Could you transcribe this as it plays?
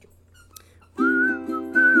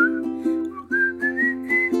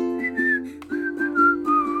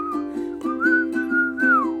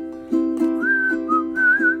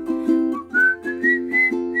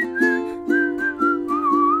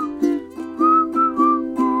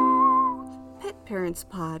Parents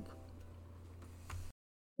Pod.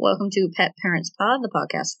 Welcome to Pet Parents Pod, the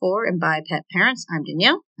podcast for and by pet parents. I'm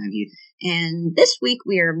Danielle. I'm Heath. And this week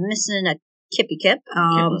we are missing a Kippy Kip.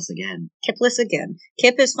 Kipless again. Kipless again.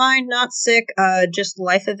 Kip is fine, not sick, just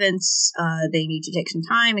life events. They need to take some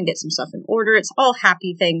time and get some stuff in order. It's all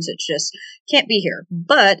happy things. It's just can't be here.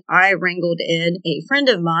 But I wrangled in a friend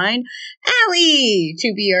of mine, Allie,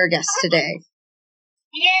 to be our guest today.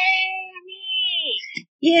 Yay, me!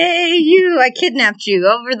 Yay, you! I kidnapped you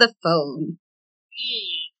over the phone.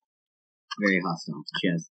 Very hostile. She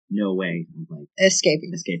has no way of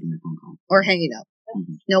Escaping the phone call. or hanging up.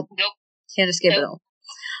 Mm-hmm. Nope. Can't escape it all.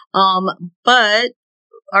 But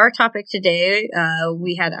our topic today,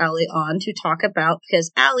 we had Allie on to talk about,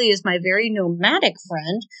 because Allie is my very nomadic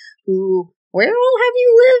friend who, where all have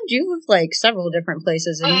you lived? You lived like several different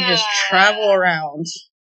places and you just travel around.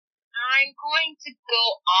 I'm going to go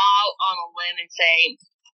out on a limb and say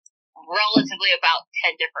relatively about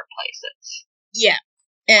 10 different places. Yeah.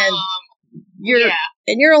 And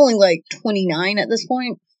you're only like 29 at this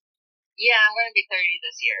point. Yeah, I'm going to be 30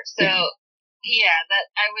 this year. So, that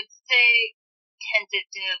I would say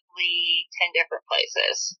tentatively 10 different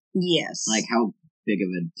places. Yes. Like how big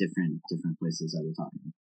of a different places are we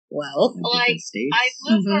talking? Well, like states? I've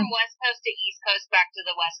moved from West Coast to East Coast, back to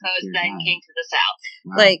the West Coast, then came to the South.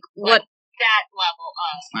 Wow. Like what? That level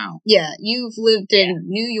of. Wow. Yeah, you've lived in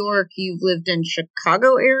New York, you've lived in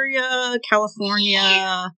Chicago area,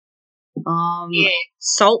 California,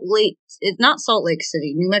 Salt Lake. It's not Salt Lake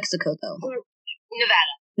City, New Mexico though.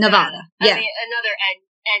 Nevada. Yeah. I mean, another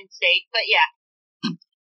end state, but yeah.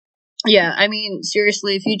 Yeah, I mean,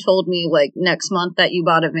 seriously, if you told me, like, next month that you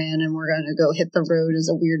bought a van and we're gonna go hit the road as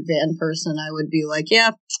a weird van person, I would be like,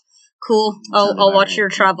 yeah, cool, I'll watch your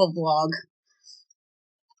travel vlog.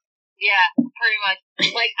 Yeah, pretty much.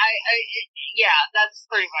 Like, that's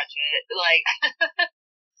pretty much it. Like,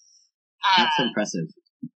 that's impressive.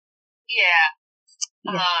 Yeah.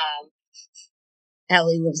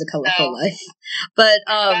 Allie lives a colorful life. But,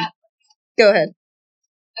 go ahead.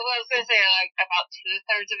 Well, I was going to say, like, about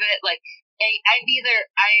 2/3 of it, like, I've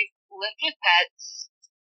lived with pets,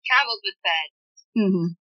 traveled with pets, and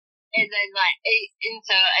then,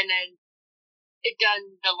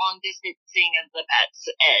 done the long distancing of the pets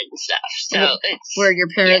and stuff. So it's where your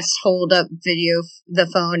parents hold up the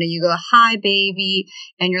phone and you go, "Hi, baby,"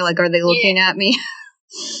 and you're like, "Are they looking at me?"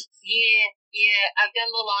 Yeah. I've done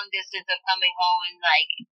the long distance of coming home and like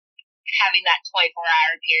having that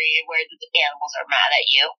 24-hour period where the animals are mad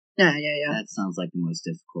at you. Yeah. That sounds like the most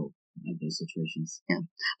difficult of those situations. Yeah.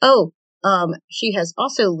 Oh, she has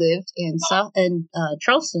also lived in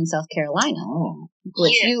Charleston, South Carolina,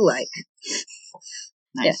 which you like.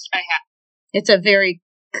 Nice. Yes. I have. It's a very.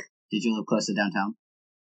 Did you live close to downtown?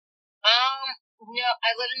 No,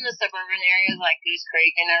 I live in the suburban areas like Goose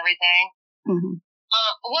Creek and everything. Mm-hmm.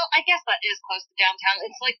 Well, I guess that is close to downtown.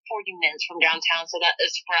 It's like 40 minutes from downtown, so that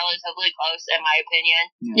is relatively close, in my opinion.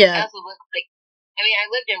 Yeah. I also I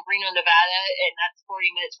lived in Reno, Nevada, and that's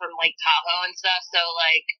 40 minutes from Lake Tahoe and stuff, so,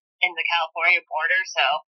 like, in the California border, so.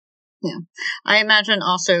 Yeah. I imagine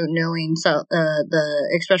also knowing,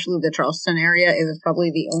 especially the Charleston area, it was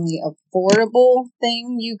probably the only affordable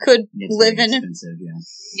thing you could live in. It's expensive, yeah.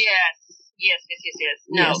 Yes.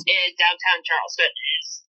 No, downtown Charleston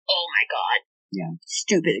is, oh my god. Yeah.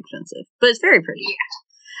 Stupid expensive. But it's very pretty. Yeah.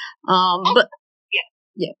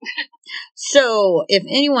 Yeah. So, if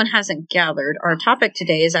anyone hasn't gathered, our topic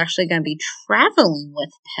today is actually going to be traveling with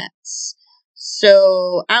pets.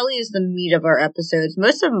 So, Allie is the meat of our episodes.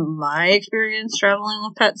 Most of my experience traveling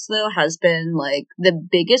with pets, though, has been, like, the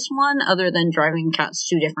biggest one, other than driving cats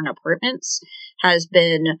to different apartments, has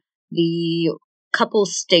been the couple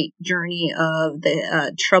state journey of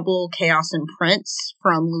the Trouble, Chaos, and Prince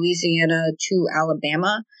from Louisiana to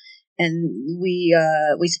Alabama. And we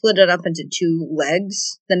split it up into two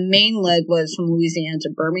legs. The main leg was from Louisiana to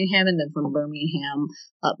Birmingham, and then from Birmingham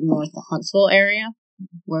up north to Huntsville area,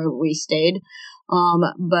 where we stayed.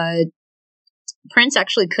 But Prince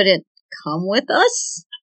actually couldn't come with us.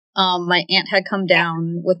 My aunt had come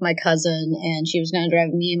down with my cousin, and she was going to drive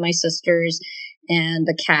me and my sisters and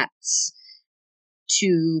the cats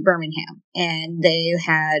to Birmingham. And they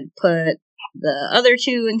had put the other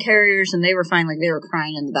two in carriers, and they were fine. Like, they were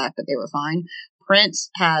crying in the back, but they were fine. Prince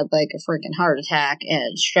had, like, a freaking heart attack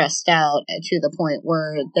and stressed out to the point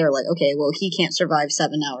where they're like, okay, well, he can't survive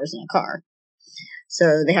 7 hours in a car.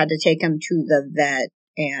 So they had to take him to the vet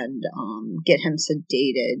and get him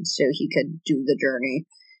sedated so he could do the journey.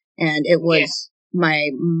 And it was my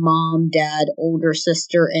mom, dad, older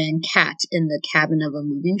sister, and cat in the cabin of a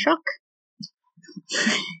moving truck.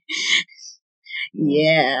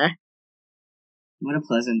 Yeah. What a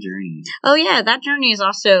pleasant journey. Oh yeah, that journey is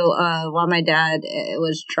also while my dad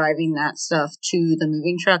was driving that stuff to the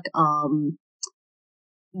moving truck.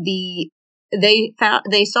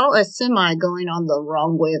 They saw a semi going on the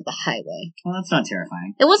wrong way of the highway. Well, that's not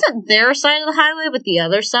terrifying. It wasn't their side of the highway, but the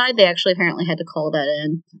other side. They actually apparently had to call that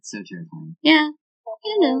in. That's so terrifying. Yeah.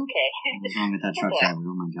 You know. Okay. What was wrong with that truck driver?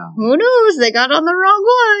 Oh my god. Who knows? They got on the wrong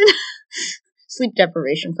one. Sleep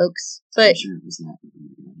deprivation, folks. But I'm sure it was that. Oh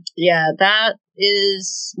my god. yeah, that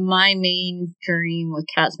is my main journey with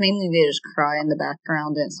cats. Mainly they just cry in the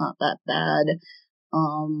background and it's not that bad.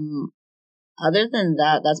 Other than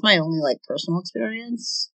that, that's my only like personal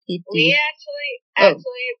experience. We actually,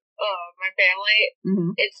 my family,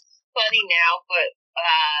 it's funny now, but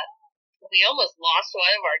we almost lost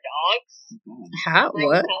one of our dogs. How? From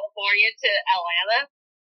What? California to Atlanta.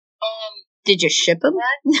 Did you ship him?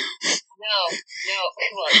 No.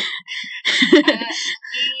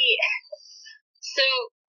 So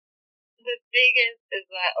the thing is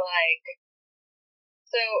that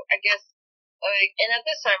so I guess and at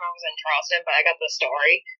this time I was in Charleston, but I got the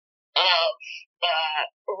story of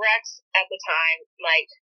Rex at the time,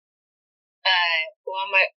 one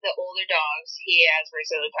of the older dogs, he has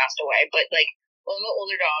recently passed away, but one of the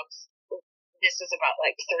older dogs, this was about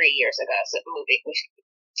 3 years ago, so moving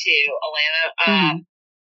to Atlanta.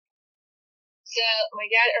 So my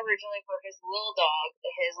dad originally for his little dog,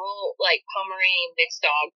 his little Pomeranian mixed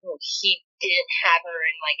dog, he didn't have her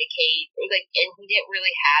in a cage, and he didn't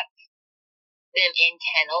really have them in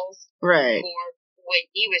kennels, right? For when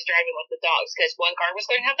he was driving with the dogs, because one car was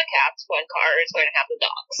going to have the cats, one car is going to have the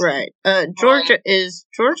dogs. Right. Georgia is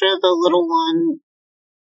Georgia the little one?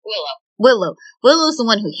 Willow. Willow's the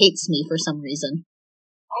one who hates me for some reason.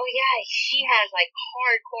 Oh yeah, she has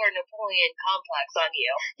hardcore Napoleon complex on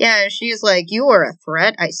you. Yeah, she's like, you are a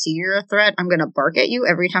threat. I see you're a threat. I'm gonna bark at you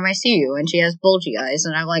every time I see you. And she has bulgy eyes,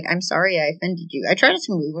 and I'm like, I'm sorry I offended you. I tried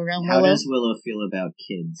to move around How Willow. does Willow feel about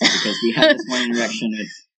kids? Because we had this one interaction with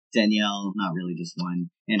Danielle, not really just one,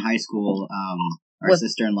 in high school. Our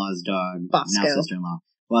sister-in-law's dog, Bosco. now sister-in-law,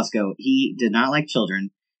 Bosco, he did not like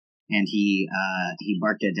children, and he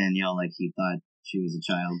barked at Danielle like he thought she was a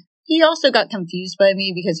child. He also got confused by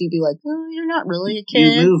me because he'd be like, oh, you're not really a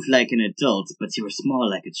kid. You move like an adult, but you were small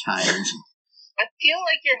like a child. I feel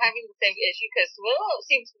like you're having the same issue, because Willow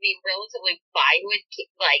seems to be relatively fine with,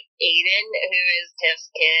 Aiden, who is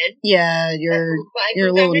Tiff's kid. Yeah,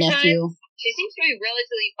 your little nephew. She seems to be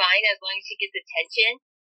relatively fine as long as she gets attention.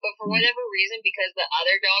 But for whatever reason, because the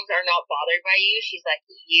other dogs are not bothered by you, she's like,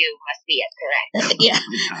 you must be a threat. Yeah.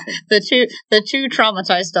 The two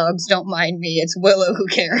traumatized dogs don't mind me. It's Willow who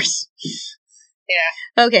cares.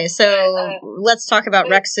 Yeah. Okay, so let's talk about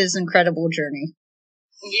Rex's incredible journey.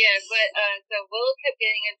 Yeah, but so Willow kept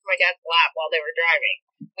getting into my dad's lap while they were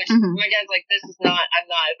driving. Which my dad's like, I'm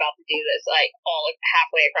not about to do this, all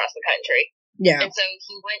halfway across the country. Yeah. And so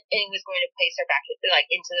he went and he was going to place her back,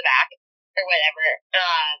 into the back. Or whatever.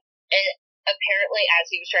 And apparently, as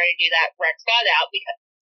he was trying to do that, Rex got out because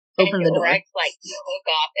open the door. Rex took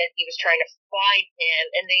off, and he was trying to find him,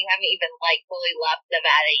 and they haven't even fully left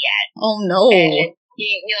Nevada yet. Oh no! And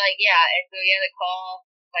you're and so he had to call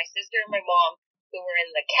my sister and my mom, who were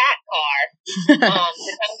in the cat car, to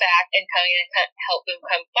come back and come in and help them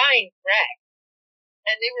come find Rex.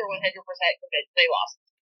 And they were 100% convinced they lost.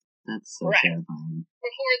 That's so terrifying.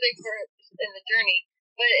 Before they were in the journey.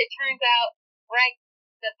 But it turns out Rex,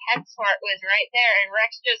 the PetSmart, was right there, and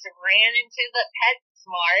Rex just ran into the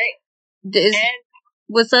PetSmart.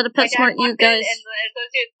 Was that a PetSmart, you guys? And the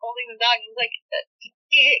associate's holding the dog, and he's like,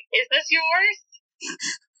 is this yours?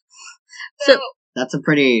 So that's a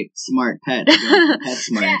pretty smart pet.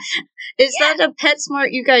 PetSmart. Yeah. Is that a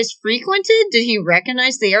PetSmart you guys frequented? Did he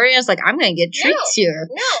recognize the area? I was like, I'm going to get treats here.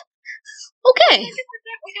 No. Okay.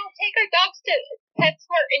 We don't take our dogs to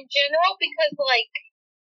PetSmart in general because,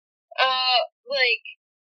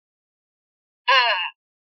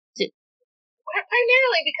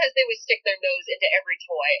 primarily because they would stick their nose into every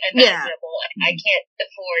toy imaginable. Yeah. I can't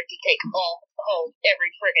afford to take home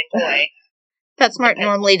every friggin' toy. PetSmart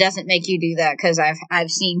normally doesn't make you do that because I've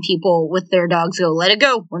seen people with their dogs go, let it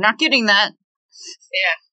go. We're not getting that.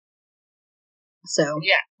 Yeah. So.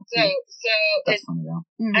 Yeah. So that's funny though.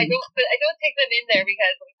 I don't take them in there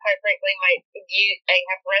because, quite frankly, I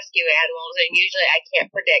have rescue animals, and usually I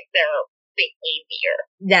can't predict their behavior.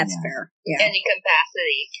 That's fair. Yeah. Any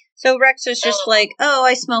capacity. So Rex is just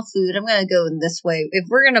I smell food. I'm gonna go in this way. If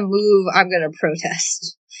we're gonna move, I'm gonna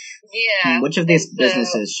protest. Yeah. Which of these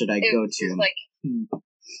businesses should I go to?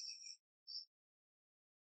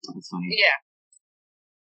 That's funny. Yeah.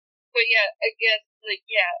 But yeah, I guess like,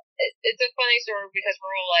 yeah, it's a funny story because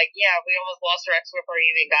we're all like, yeah, we almost lost Rex before he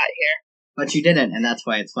even got here. But you didn't, and that's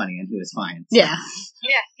why it's funny, and he was fine. So. Yeah.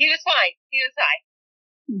 Yeah, he was fine. He was fine.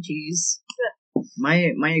 Jeez.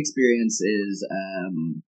 My experience is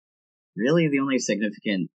really the only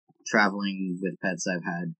significant traveling with pets I've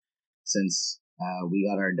had since we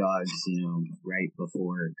got our dogs, right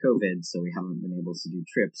before COVID, so we haven't been able to do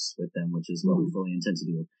trips with them, which is what we fully intend to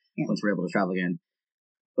do once we're able to travel again.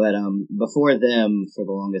 But before them, for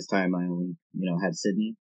the longest time, I only, had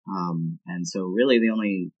Sydney. And so really the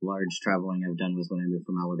only large traveling I've done was when I moved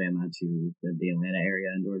from Alabama to the Atlanta area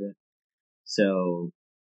in Georgia. So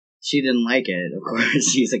she didn't like it, of course.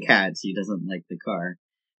 She's a cat. She doesn't like the car.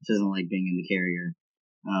 She doesn't like being in the carrier.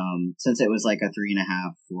 Since it was like a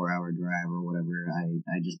 3.5, 4 hour drive or whatever,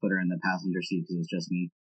 I just put her in the passenger seat because it was just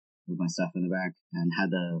me with my stuff in the back, and had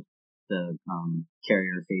the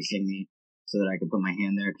carrier facing me so that I could put my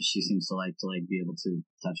hand there because she seems to be able to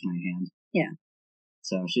touch my hand. Yeah.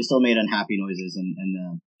 So she still made unhappy noises in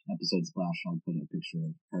the episode Splash. I'll put a picture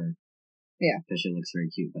of her. Yeah. Because she looks very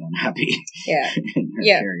cute but unhappy. Yeah. in her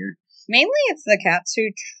carrier. Mainly it's the cats who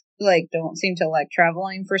don't seem to like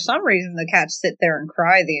traveling. For some reason the cats sit there and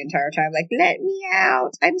cry the entire time, like, let me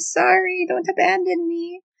out, I'm sorry, don't abandon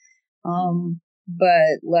me.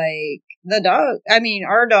 But like the dog,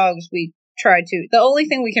 our dogs, we try to, the only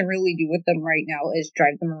thing we can really do with them right now is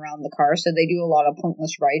drive them around the car, so they do a lot of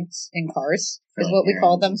pointless rides in cars, is what we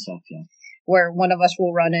call them. Stuff, yeah. Where one of us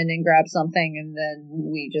will run in and grab something and then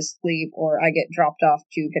we just leave, or I get dropped off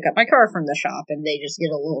to pick up my car from the shop and they just get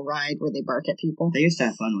a little ride where they bark at people. They used to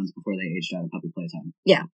have fun ones before they aged out of puppy playtime.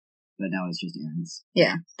 Yeah. But now it's just errands.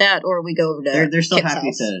 Yeah, that, or we go over to They're still Kip's happy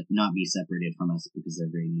house. to not be separated from us because they're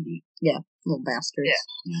very needy. Yeah, little bastards.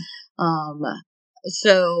 Yeah.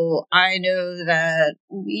 So I know that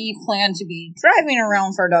we plan to be driving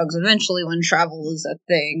around for our dogs eventually when travel is a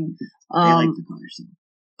thing. They like the car, so.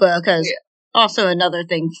 Because also another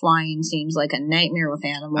thing, flying seems like a nightmare with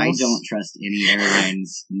animals. I don't trust any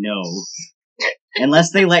airlines, no.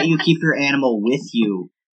 Unless they let you keep your animal with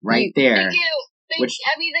you right there. They do. They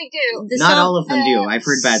do. Not all of them do. I've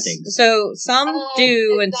heard bad things. So some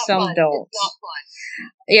do and some don't. It's not fun.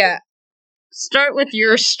 Yeah. Start with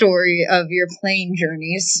your story of your plane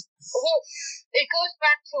journeys. Well, it goes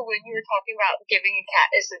back to when you were talking about giving a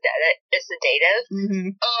cat a sedative.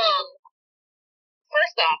 Mm-hmm.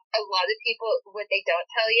 First off, a lot of people, what they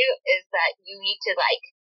don't tell you is that you need to,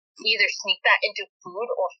 either sneak that into food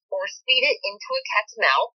or force feed it into a cat's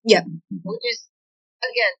mouth. Yep. Which is,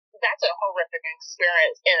 again, that's a horrific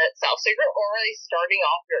experience in itself. So you're already starting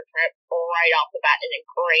off your trip right off the bat in a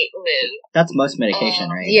great mood. That's most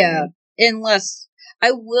medication, right? Yeah. Unless,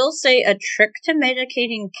 I will say a trick to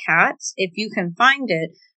medicating cats, if you can find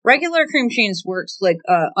it, regular cream cheese works,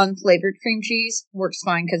 unflavored cream cheese works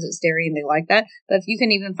fine because it's dairy and they like that. But if you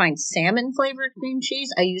can even find salmon flavored cream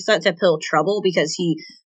cheese, I use that to pill Trouble because he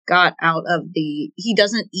got out of he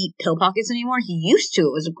doesn't eat pill pockets anymore. He used to.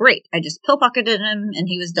 It was great. I just pill pocketed him and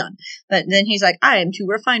he was done. But then he's like, I am too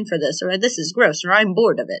refined for this, or this is gross, or I'm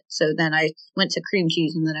bored of it. So then I went to cream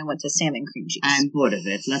cheese and then I went to salmon cream cheese. I'm bored of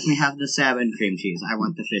it. Let me have the salmon cream cheese. I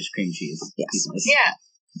want the fish cream cheese. Yes. Yeah.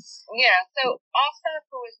 Yeah. So Oscar,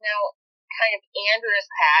 who is now kind of Andrew's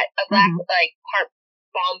cat, a black, part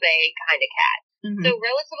Bombay kind of cat. Mm-hmm. So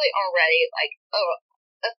relatively already,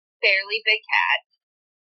 a fairly big cat.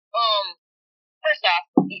 First off,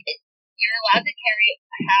 you're allowed to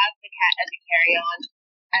have the cat as a carry-on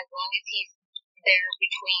as long as he's there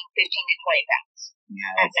between 15 to 20 pounds.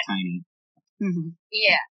 Yeah, that's tiny. Mm-hmm.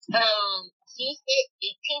 Yeah. He hit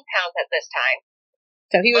 18 pounds at this time.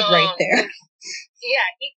 So he was right there. Yeah,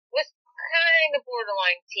 he was kind of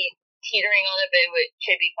borderline teetering on it, but it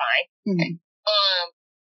should be fine. Mm-hmm.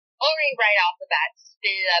 Already right off the bat,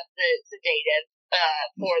 spit up the sedative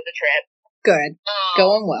for the trip. Good.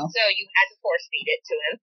 Going well. So you had to force feed it to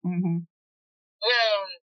him. Mm-hmm.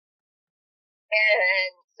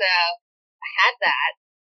 And so had that.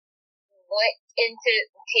 Went into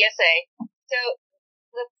TSA. So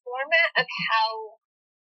the format of how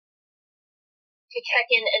to check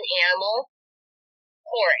in an animal,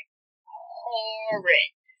 horrid.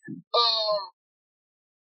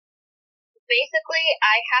 Basically,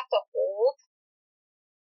 I have to hold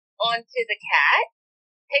onto the cat,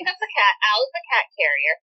 pick up the cat out of the cat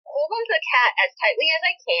carrier, hold onto the cat as tightly as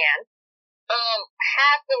I can,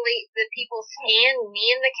 have the people scan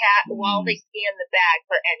me and the cat while they scan the bag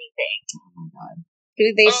for anything. Oh my god.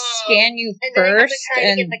 Do they scan you and first? Then I have to try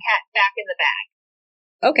to get the cat back in the bag.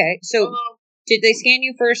 Okay, so did they scan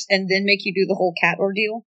you first and then make you do the whole cat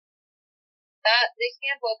ordeal? They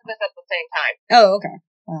scanned both of us at the same time. Oh, okay.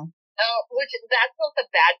 Wow. Which that's not the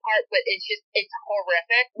bad part, but it's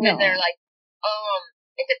horrific when they're like,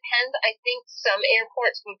 it depends. I think some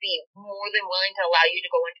airports would be more than willing to allow you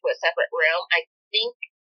to go into a separate room. I think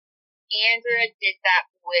Andrea did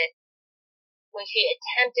that when she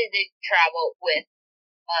attempted to travel with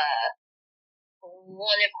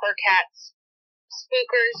one of her cats,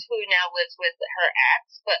 Spookers, who now lives with her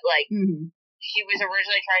ex, but like she was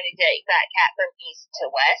originally trying to take that cat from east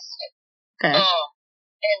to west. Okay.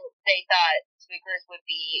 And they thought Spookers would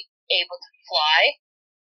be able to fly.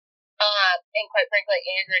 And quite frankly,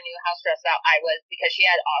 Andrea knew how stressed out I was because she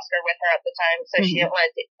had Oscar with her at the time, so she didn't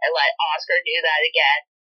want to let Oscar do that again.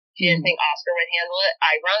 She didn't think Oscar would handle it.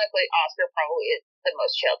 Ironically, Oscar probably is the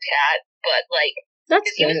most chilled cat, but like,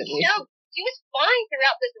 that's good. He was fine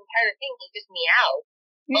throughout this entire thing. He just meowed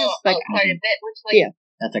quite a bit, which like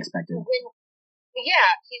that's expected.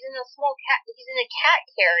 He's in a small cat. He's in a cat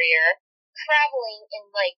carrier, traveling in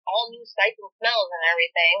like all new sights and smells and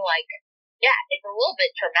everything. Like, yeah, it's a little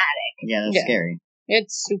bit traumatic. Yeah, that's scary.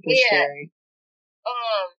 It's super scary.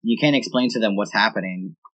 You can't explain to them what's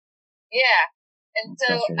happening. Yeah, and that's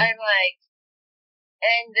so I'm like,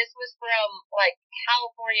 and this was from like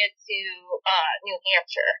California to New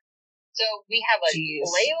Hampshire. So we have a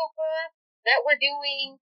layover that we're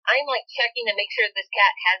doing. I'm like checking to make sure this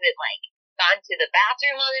cat hasn't like gone to the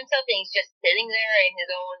bathroom on himself and he's just sitting there in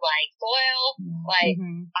his own like soil. Like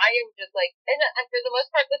I am just like, and for the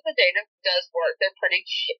most part, the sedative does work. They're pretty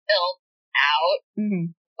chilled out,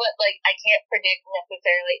 but like I can't predict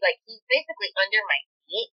necessarily. Like he's basically under my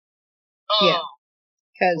feet.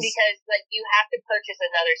 Because like you have to purchase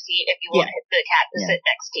another seat if you want the cat to sit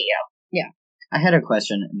next to you. Yeah. I had a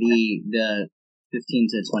question. The 15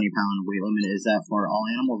 to 20 pound weight limit, is that for all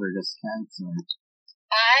animals or just cats? Or?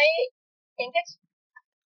 I think it's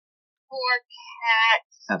for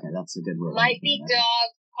cats. Okay, that's a good word. Might be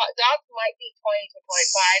dogs. Dogs might be 20 to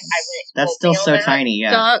 25. I wouldn't. That's still so tiny.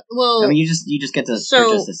 Yeah. Well, I mean, you just get to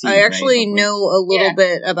purchase the seat. I actually know a little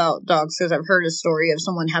bit about dogs because I've heard a story of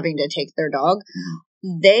someone having to take their dog.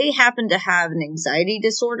 They happen to have an anxiety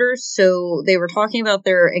disorder, so they were talking about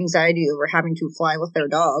their anxiety over having to fly with their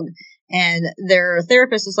dog, and their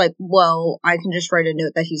therapist is like, well, I can just write a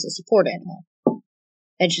note that he's a support animal.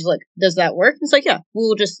 And she's like, does that work? It's like, yeah,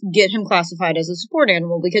 we'll just get him classified as a support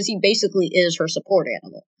animal because he basically is her support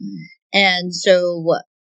animal. And so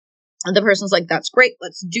the person's like, that's great,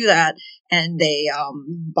 let's do that. And they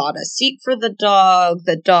bought a seat for the dog,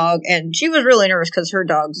 and she was really nervous because her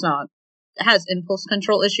dog's has impulse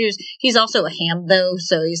control issues. He's also a ham though,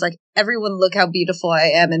 so he's like, everyone look how beautiful I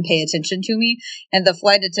am and pay attention to me. And the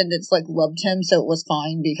flight attendants like loved him, so it was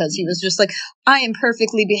fine because he was just like, I am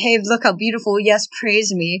perfectly behaved, look how beautiful, yes,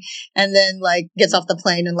 praise me. And then like gets off the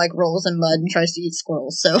plane and like rolls in mud and tries to eat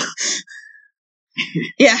squirrels. So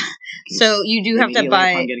yeah. So you do have to buy.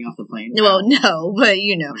 Upon getting off the plane. Well, no, but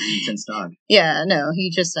you know, intense dog. Yeah, no,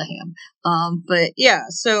 he's just a ham. But yeah.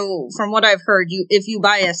 So from what I've heard, if you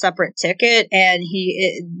buy a separate ticket and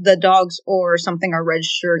the dogs or something are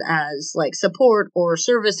registered as like support or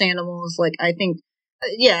service animals, like I think.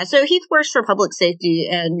 Yeah, so Heath works for public safety,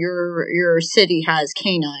 and your city has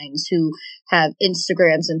canines who have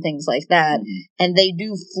Instagrams and things like that, and they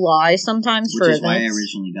do fly sometimes for events. Which is why I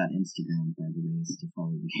originally got Instagram, by the way, is to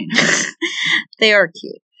follow the canines. They are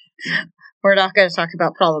cute. Yeah. We're not going to talk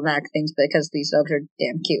about problematic things because these dogs are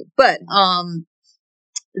damn cute, but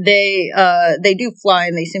they do fly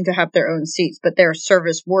and they seem to have their own seats, but they're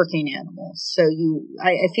service working animals, so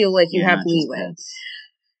I feel like you have leeway.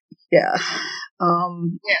 Yeah.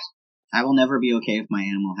 I will never be okay if my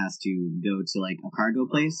animal has to go to like a cargo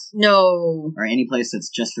place. No. Or any place that's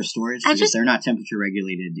just for storage because they're not temperature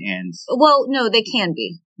regulated and. Well, no, they can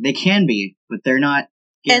be. They can be, but they're not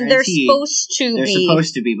guaranteed. And they're supposed to be. They're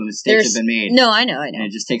supposed to be, but mistakes have been made. No, I know. And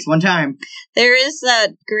it just takes one time. There is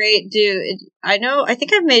that great dude. I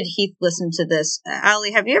think I've made Heath listen to this.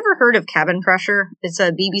 Allie, have you ever heard of Cabin Pressure? It's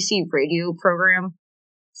a BBC radio program.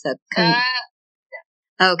 It's a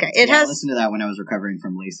okay, I listened to that when I was recovering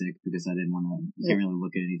from LASIK because I didn't want to. Can't really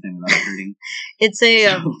look at anything without hurting.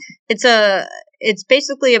 It's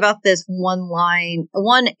basically about this one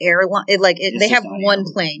airline. They have one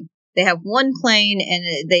plane. They have one plane,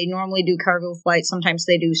 and they normally do cargo flights. Sometimes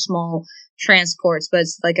they do small transports, but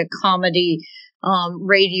it's like a comedy,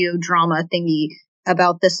 radio drama thingy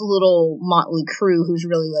about this little motley crew who's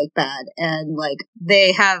really like bad, and like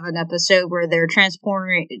they have an episode where they're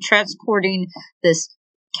transporting this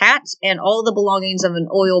cat and all the belongings of an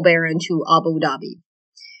oil baron to Abu Dhabi.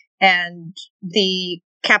 And the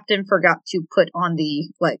captain forgot to put on the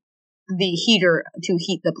the heater to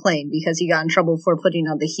heat the plane because he got in trouble for putting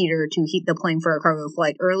on the heater to heat the plane for a cargo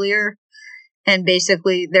flight earlier. And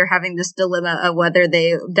basically, they're having this dilemma of whether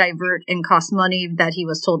they divert and cost money that he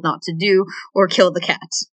was told not to do or kill the cat.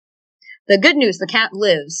 The good news, the cat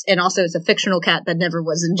lives, and also it's a fictional cat that never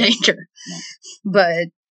was in danger. Yeah. But,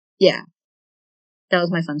 yeah. That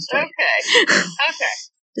was my fun story. Okay.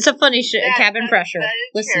 It's a funny cabin that pressure. is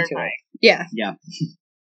Listen terrifying. to it. Yeah. Yeah.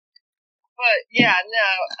 But yeah, no,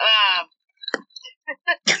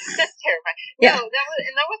 that's terrifying. Yeah. No,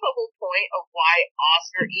 that was the whole point of why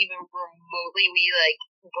Oscar even remotely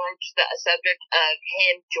broached the subject of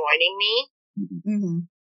him joining me. Mm-hmm.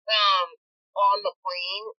 On the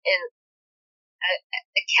plane, and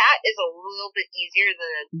a cat is a little bit easier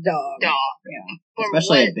than a Dog. Yeah. For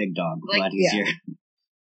Especially what- a big dog. A like, lot easier.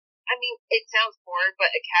 I mean, it sounds boring, but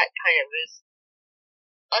a cat kind of is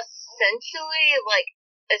essentially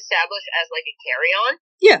established as a carry-on.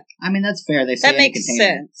 I mean, that's fair. They say That in a makes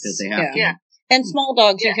container sense. because they have to. Yeah. And small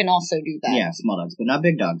dogs, you Yeah. can also do that. Yeah, small dogs, but not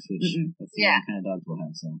big dogs, which Mm-mm. that's the Yeah. only kind of dogs we'll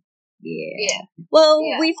have. So Yeah. Well,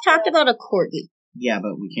 Yeah. we've talked about a corgi. yeah,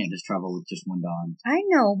 but we can't just travel with just one dog. I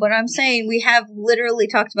know, but I'm saying we have literally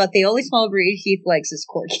talked about the only small breed Heath likes is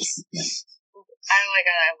corgis. Oh my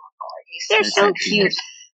god, I love corgis. They're That's so so cute.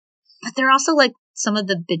 But they're also some of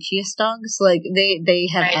the bitchiest dogs. They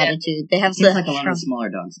have I know. attitude. They have It seems the like a lot of the smaller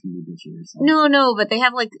dogs can be bitchier. So. No, but they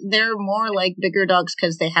have they're more like bigger dogs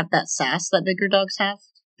because they have that sass that bigger dogs have.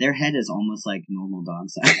 Their head is almost like normal dog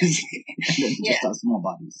size, and then just have small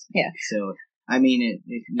bodies. Yeah. So I mean,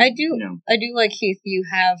 I do. You know, I do like Heath. You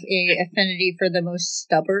have a affinity for the most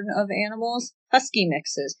stubborn of animals: husky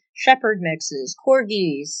mixes, shepherd mixes,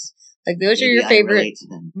 corgis. Those are maybe your I favorite. relate to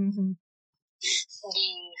them. Mm-hmm.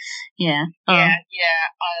 Yeah. Yeah,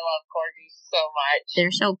 I love corgis so much.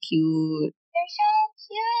 They're so cute. They're so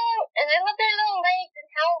cute, and I love their little legs and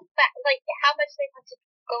how much they want to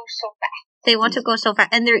go so fast. They want to go so fast,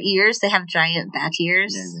 and their ears. They have giant bat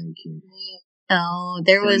ears. They're very cute. Oh,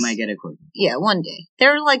 there So was. we might get a corgi. Yeah, one day.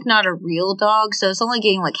 They're not a real dog, so it's only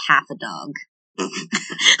getting half a dog.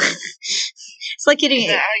 It's like getting. Is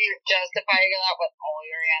that how you're justifying that with all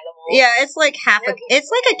your animals? Yeah, it's like half a. It's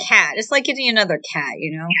like a cat. It's like getting another cat,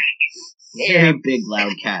 you know. Very big,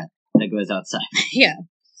 loud cat that goes outside. Yeah.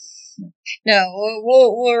 No,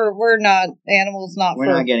 we're not animals. Not We're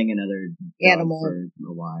for not getting another dog animal. for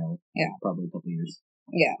a while. Yeah. Probably a couple years.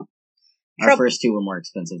 Yeah. Our first two were more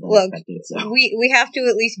expensive than Look, expected. So we have to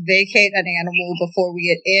at least vacate an animal before we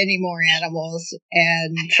get any more animals.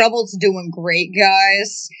 And Trouble's doing great,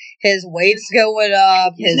 guys. His weight's going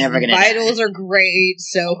up. He's His never gonna vitals are great.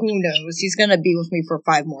 So who knows? He's gonna be with me for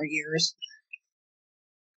 5 more years.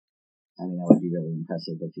 I mean, that would be really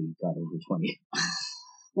impressive if he got over 20.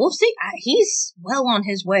 We'll see. He's well on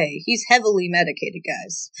his way. He's heavily medicated,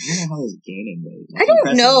 guys. I don't know how he's gaining weight. I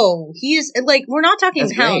don't know. He's we're not talking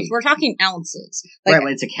That's pounds. great. We're talking ounces. Right,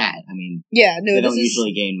 but it's a cat. I mean, Yeah, no, they this don't is.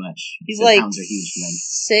 usually gain much. He's The pounds are huge for them.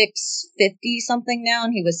 650 something now,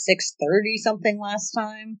 and he was 630 something last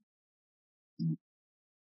time.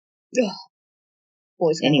 Ugh.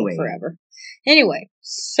 Boy's gonna Anyway. live forever. Anyway,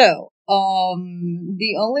 so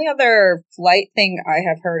the only other flight thing I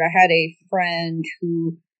have heard, I had a friend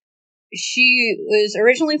who she was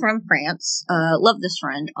originally from France. Love this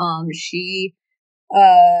friend. She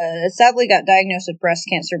sadly got diagnosed with breast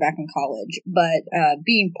cancer back in college, but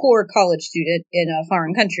being poor college student in a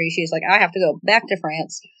foreign country, she's like, I have to go back to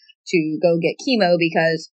France to go get chemo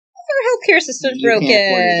because our healthcare system's You broken.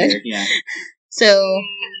 can't afford it here. Yeah. So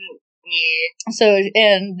Yeah.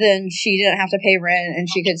 and then she didn't have to pay rent and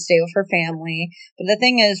she could stay with her family. But the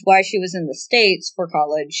thing is, while she was in the States for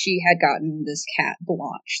college, she had gotten this cat,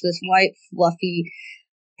 Blanche, this white, fluffy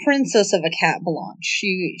princess of a cat, Blanche.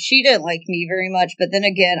 She didn't like me very much, but then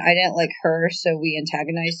again, I didn't like her, so we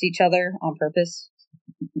antagonized each other on purpose.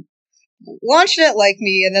 Blanche didn't like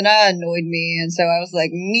me, and then that annoyed me, and so I was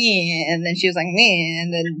like, me, and then she was like, me,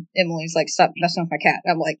 and then Emily's like, stop messing with my cat.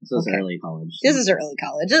 I'm like, This was okay. early college. This is early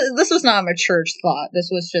college. This was not a mature thought. This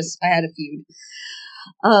was just, I had a feud.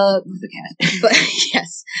 The cat. But,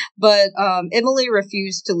 yes. But, Emily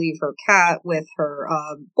refused to leave her cat with her,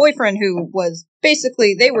 boyfriend who was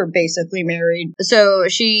they were basically married. So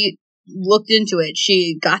she looked into it.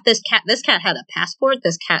 She got this cat. This cat had a passport.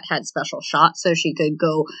 This cat had special shots so she could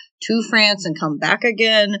go to France and come back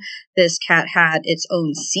again. This cat had its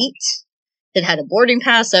own seat. It had a boarding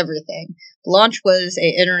pass, everything. Blanche was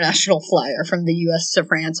an international flyer from the U.S. to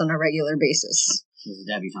France on a regular basis. She was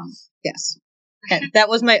a debutante. Yes. And that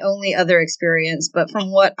was my only other experience, but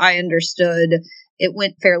from what I understood, it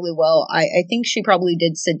went fairly well. I think she probably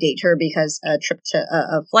did sedate her because a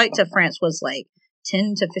flight to France was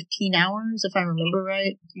 10 to 15 hours, if I remember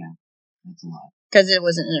right. Yeah, that's a lot. Because it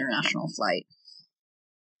was an international flight.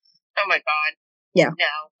 Oh my god. Yeah.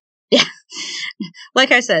 No. Yeah.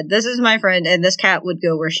 Like I said, this is my friend, and this cat would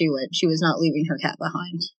go where she went. She was not leaving her cat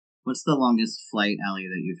behind. What's the longest flight, Allie,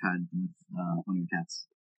 that you've had with one of your cats?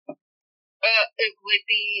 It would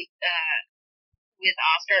be with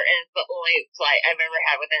Oscar, and it's the only flight I've ever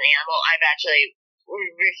had with an animal. I've actually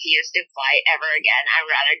refused to fly ever again. I'd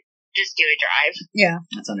rather just do a drive. Yeah.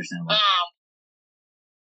 That's understandable.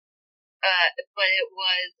 But it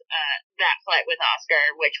was that flight with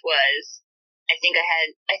Oscar, which was I think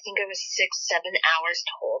it was 6-7 hours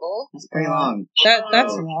total. That's pretty long.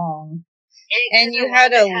 That's long. And you it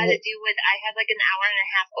had had to do with I had like an hour and a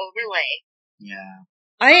half overlay. Yeah.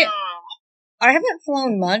 I haven't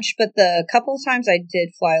flown much, but the couple of times I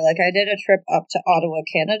did fly, like I did a trip up to Ottawa,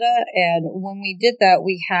 Canada, and when we did that,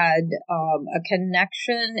 we had a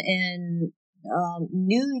connection in not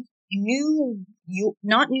New York,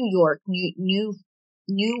 not New York,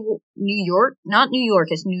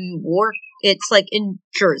 it's New York. It's like in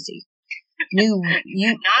Jersey. Not New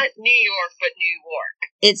York, but New York.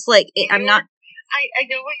 It's like I'm not. I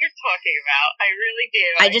know what you're talking about. I really do.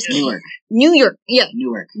 I just Newark. New York. Yeah.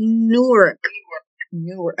 Newark.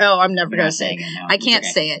 Oh, I'm never gonna say it. No, I can't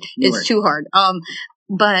say it. Newark. It's too hard.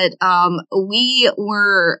 But we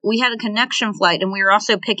had a connection flight, and we were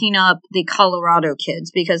also picking up the Colorado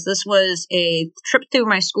kids because this was a trip through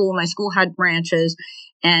my school. My school had branches,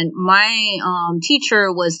 and my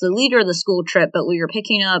teacher was the leader of the school trip, but we were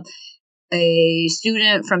picking up a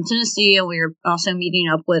student from Tennessee, and we were also meeting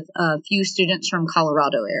up with a few students from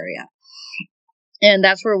Colorado area. And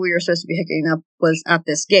that's where we were supposed to be picking up, was at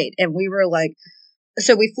this gate. And we were like,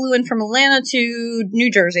 so we flew in from Atlanta to New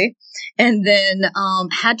Jersey, and then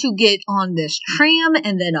had to get on this tram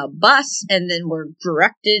and then a bus, and then we're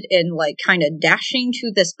directed and like kind of dashing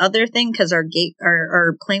to this other thing because our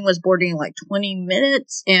plane was boarding in like 20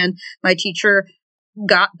 minutes, and my teacher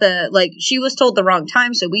got she was told the wrong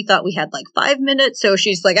time, so we thought we had like 5 minutes, so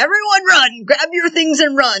she's like, everyone run, grab your things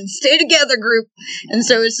and run, stay together, group. And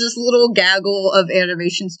so it's this little gaggle of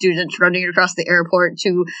animation students running across the airport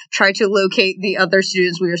to try to locate the other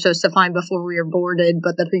students we were supposed to find before we were boarded,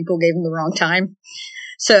 but the people gave them the wrong time.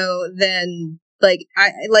 So then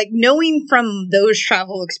I knowing from those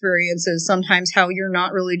travel experiences sometimes how you're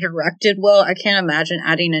not really directed well, I can't imagine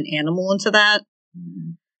adding an animal into that.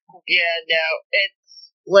 Yeah, no, it's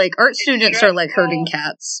like art students are like herding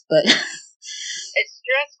cats, but it's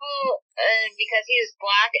stressful because he was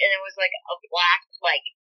black, and it was like a black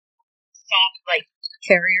soft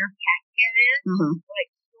carrier. Cat carrier. Mm-hmm. Like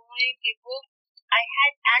so many people, I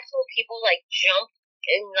had actual people jump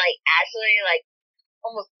and actually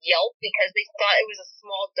almost yelp because they thought it was a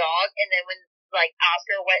small dog, and then when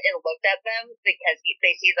Oscar went and looked at them because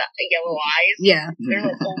they see the yellow eyes. Yeah, they're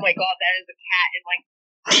like, "Oh my god, that is a cat!" And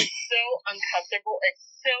it's so uncomfortable. It's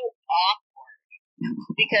so awkward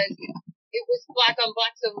because it was black on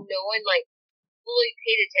black, so no one fully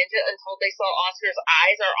paid attention until they saw Oscar's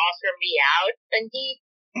eyes or Oscar meowed. And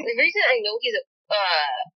the reason I know he's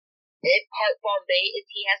part Bombay is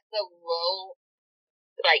he has the low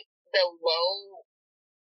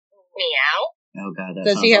meow. Oh god, that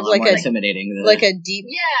does sounds he have a lot more intimidating. Like a deep?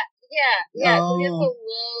 Yeah. So he has a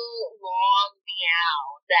low, long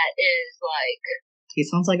meow that is He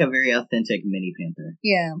sounds like a very authentic mini panther.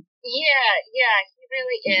 Yeah. Yeah, he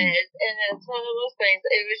really is. And it's one of those things,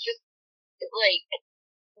 it was just,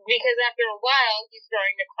 because after a while, he's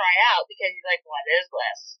starting to cry out because he's like, what is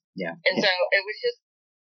this? Yeah. And so it was just,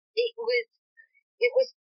 it was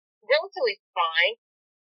relatively fine.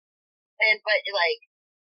 But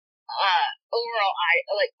overall,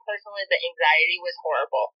 personally, the anxiety was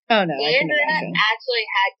horrible. Oh no, I can Andrea imagine. actually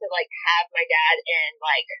had to, have my dad and,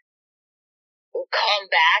 come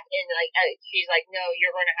back, and she's like, no,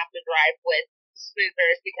 you're going to have to drive with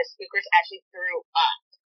Spookers because Spookers actually threw up.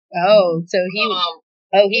 Oh, so he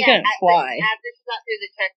couldn't fly. After she got through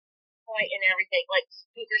the checkpoint and everything,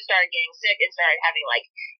 Spookers started getting sick and started having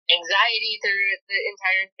anxiety through the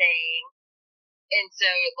entire thing, and so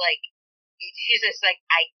she's just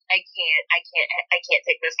I can't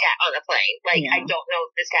take this cat on a plane. I don't know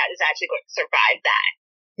if this cat is actually going to survive that.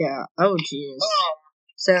 Yeah. Oh jeez.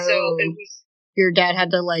 So it was. Your dad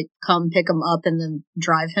had to come pick him up and then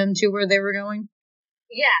drive him to where they were going?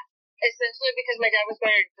 Yeah, essentially because my dad was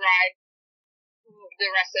going to drive the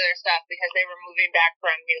rest of their stuff because they were moving back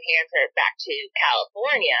from New Hampshire back to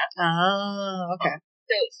California. Oh, okay.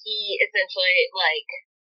 So he essentially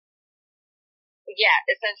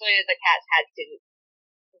essentially the cats had to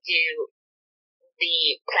do the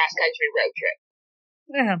cross country road trip.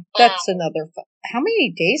 Yeah, that's another How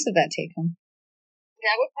many days did that take them?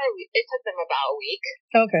 It took them about a week.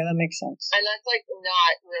 Okay, that makes sense. And that's, like,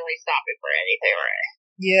 not really stopping for anything, right?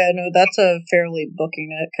 Yeah, no, that's a fairly booking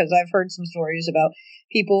it, because I've heard some stories about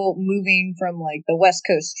people moving from, like, the West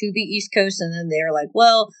Coast to the East Coast, and then they're like,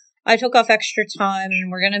 well, I took off extra time, and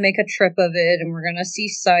we're going to make a trip of it, and we're going to see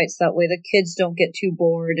sights, that way the kids don't get too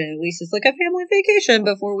bored, and at least it's like a family vacation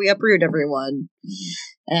before we uproot everyone.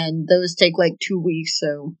 And those take, like, 2 weeks,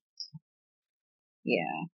 so...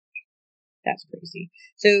 Yeah. That's crazy.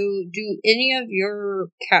 So, do any of your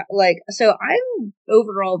cat, so I'm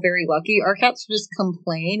overall very lucky. Our cats just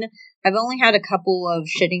complain. I've only had a couple of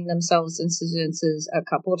shitting themselves incidences a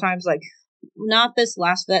couple of times, like, not this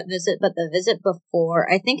last vet visit, but the visit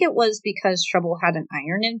before. I think it was because Trouble had an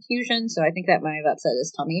iron infusion, so I think that might have upset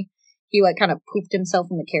his tummy. He, like, kind of pooped himself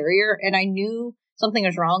in the carrier, and I knew something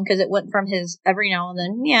was wrong, because it went from his every now and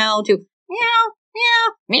then meow to meow,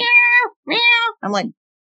 meow, meow, meow. I'm like,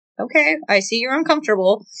 okay, I see you're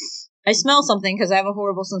uncomfortable. I smell something because I have a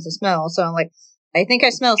horrible sense of smell. So I'm like, I think I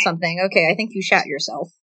smell something. Okay, I think you shat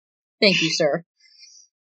yourself. Thank you, sir.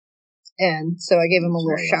 And so I gave him a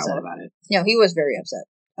little shower. About it. No, he was very upset.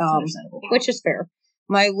 Which is fair.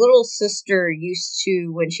 My little sister used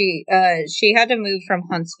to, when she had to move from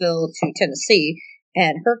Huntsville to Tennessee,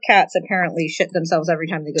 and her cats apparently shit themselves every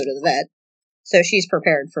time they go to the vet. So she's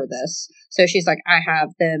prepared for this. So she's like, I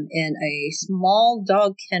have them in a small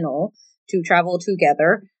dog kennel to travel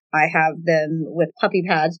together. I have them with puppy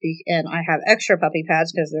pads, and I have extra puppy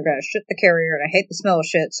pads because they're going to shit the carrier, and I hate the smell of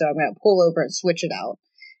shit, so I'm going to pull over and switch it out.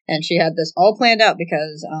 And she had this all planned out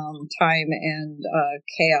because time and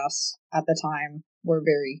chaos at the time were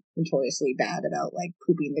very notoriously bad about, like,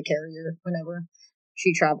 pooping the carrier whenever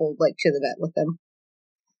she traveled, like, to the vet with them.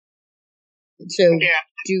 So,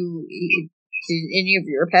 did any of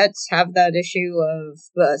your pets have that issue of,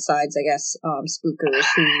 besides, I guess, spookers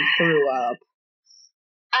who threw up?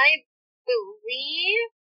 I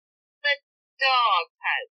believe the dog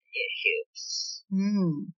has issues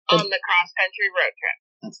on the cross-country road trip.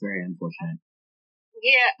 That's very unfortunate.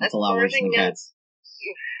 Yeah. That's a lot worse than cats.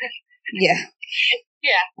 Yeah.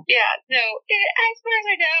 Yeah. No, as far as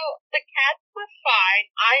I know, the cats were fine.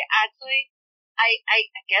 I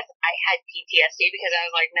guess I had PTSD because I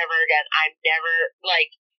was like, never again. I'm never,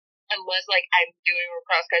 like, unless, like, I'm doing a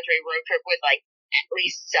cross-country road trip with, like, at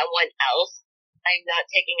least someone else, I'm not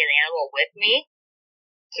taking an animal with me.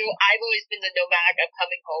 So I've always been the nomad of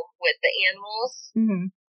coming home with the animals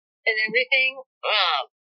and everything.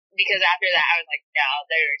 Because after that, I was like, no,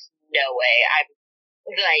 there's no way. I'm,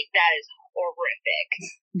 like, that is horrific.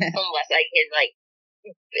 Unless I can, like,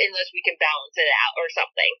 unless we can balance it out or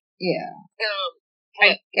something. Yeah.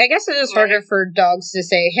 I guess it is harder for dogs to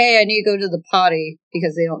say, hey, I need to go to the potty,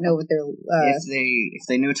 because they don't know what they're... If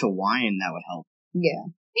they know to whine, that would help.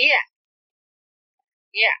 Yeah. Yeah.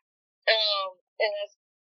 And as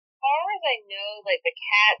far as I know, like, the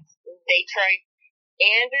cats, they tried...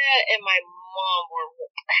 Andrea and my mom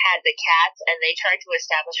had the cats, and they tried to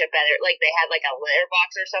establish a better... Like, they had, like, a litter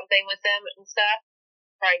box or something with them and stuff,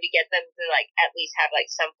 trying to get them to, like, at least have, like,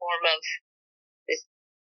 some form of... This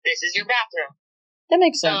is your bathroom. That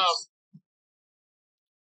makes sense.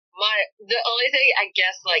 The only thing, I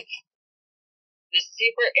guess, like, the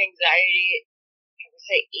super anxiety, I would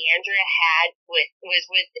say, Andrea had was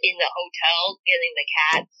in the hotel, getting the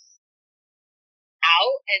cats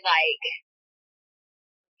out and, like,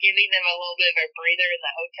 giving them a little bit of a breather in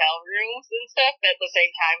the hotel rooms and stuff, but at the same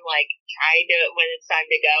time, like, trying to, when it's time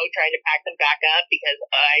to go, trying to pack them back up, because,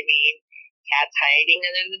 I mean, cats hiding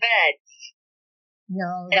under the beds.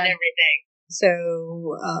 No, and everything.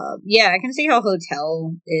 So, yeah, I can see how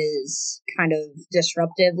hotel is kind of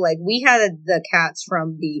disruptive. Like, we had the cats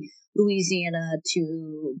from the Louisiana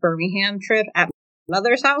to Birmingham trip at my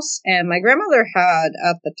mother's house, and my grandmother had,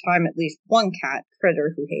 at the time, at least one cat,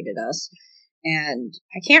 Critter, who hated us. And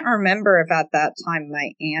I can't remember if at that time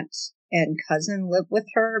my aunt and cousin lived with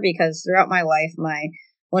her, because throughout my life,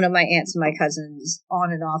 one of my aunts and my cousins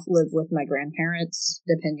on and off lived with my grandparents,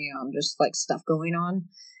 depending on just, like, stuff going on.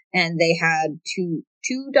 And they had two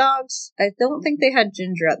dogs. I don't think they had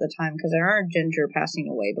Ginger at the time, because I remember Ginger passing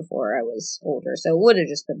away before I was older. So it would have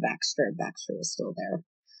just been Baxter, if Baxter was still there.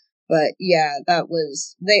 But yeah, that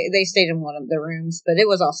was, they stayed in one of the rooms, but it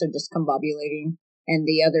was also discombobulating. And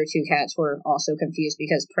the other two cats were also confused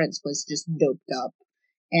because Prince was just doped up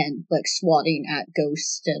and, like, swatting at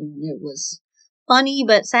Ghost, and it was funny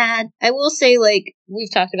but sad. I will say, like,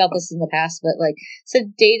 we've talked about this in the past, but, like,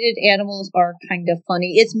 sedated animals are kind of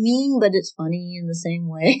funny. It's mean, but it's funny in the same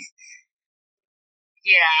way.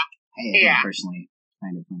 Yeah. I think personally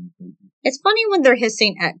kind of funny. It's funny when they're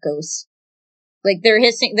hissing at Ghosts. Like, they're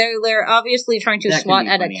hissing, they're obviously trying to That can swat be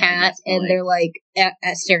at a funny, I cat, guess, but, and like, they're, like,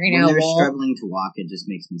 at staring when at a they're wall. struggling to walk, it just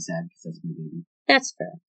makes me sad because that's my baby. That's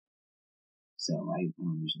fair. So I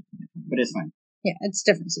don't usually find it funny, but it's fine. Yeah, it's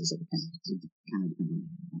differences of opinion. It kind of depends on the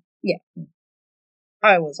animal. Yeah.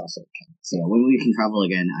 I was also a kid. So yeah, when we can travel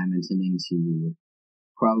again, I'm intending to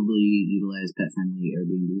probably utilize pet-friendly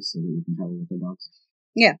Airbnbs so that we can travel with our dogs.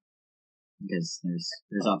 Yeah. Because there's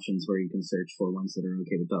options where you can search for ones that are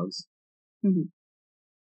okay with dogs. Mm-hmm.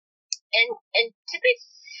 And to be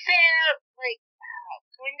fair, like,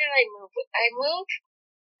 when did I move? I moved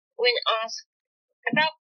when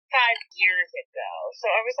about 5 years ago. So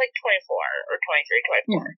I was like 24 or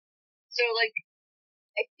 23, 24. Yeah. So like,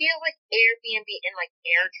 I feel like Airbnb and like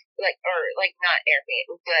not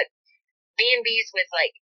Airbnb, but B&Bs with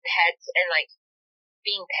like pets and like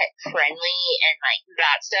being pet friendly and like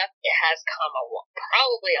that stuff, it has come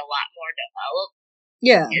probably a lot more developed.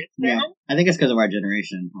 Yeah. Yeah. I think it's because of our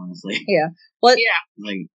generation, honestly. Yeah. What? Yeah.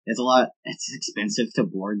 Like, it's expensive to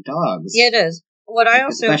board dogs. Yeah, it is.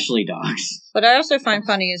 Especially dogs. What I also find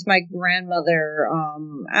funny is my grandmother,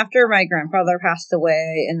 after my grandfather passed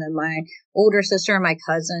away, and then my older sister and my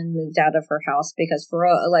cousin moved out of her house because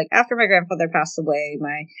after my grandfather passed away,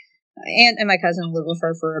 my aunt and my cousin lived with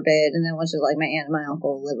her for a bit, and then once like my aunt and my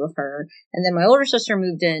uncle lived with her, and then my older sister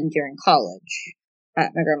moved in during college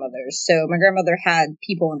at my grandmother's. So my grandmother had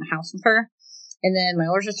people in the house with her. And then my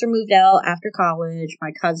older sister moved out after college.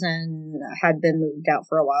 My cousin had been moved out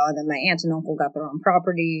for a while. And then my aunt and uncle got their own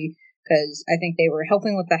property because I think they were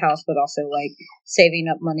helping with the house, but also like saving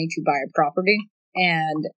up money to buy a property.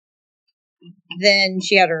 And then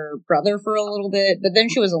she had her brother for a little bit, but then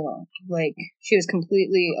she was alone. Like, she was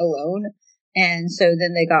completely alone. And so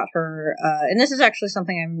then they got her, and this is actually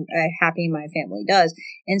something I'm happy my family does.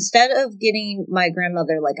 Instead of getting my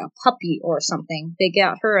grandmother like a puppy or something, they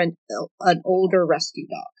got her an older rescue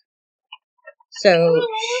dog. So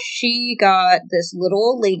she got this little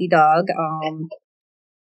old lady dog.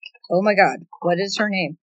 Oh my God, what is her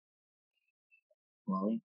name?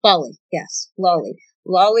 Lolly? Lolly, yes, Lolly.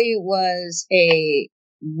 Lolly was a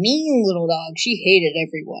mean little dog. She hated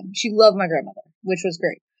everyone. She loved my grandmother, which was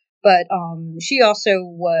great. But she also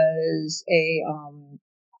was a I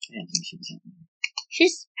didn't think she was that mean.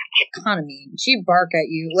 she's kind of mean. She'd bark at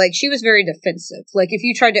you. Like, she was very defensive. Like, if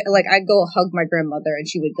you tried to, like, I'd go hug my grandmother and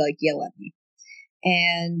she would like yell at me.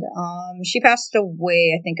 And she passed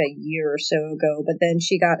away I think a year or so ago, but then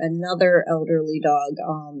she got another elderly dog.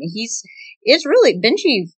 It's really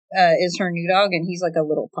Benji is her new dog, and he's like a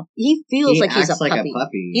little puppy. He feels like he's a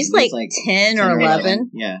puppy. He's like 10 or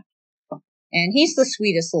 11. Yeah. And he's the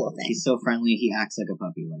sweetest little thing. He's so friendly. He acts like a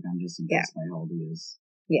puppy. Like, I'm just impressed by how old he is.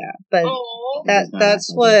 Yeah, but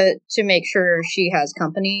that's what, to make sure she has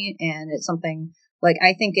company, and it's something like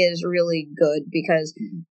I think is really good because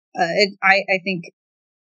I think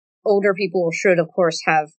older people should of course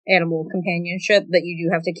have animal companionship, but you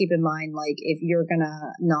do have to keep in mind, like, if you're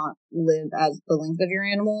gonna not live as the length of your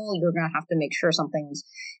animal, you're gonna have to make sure something's,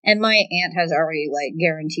 and my aunt has already like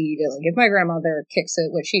guaranteed it, like if my grandmother kicks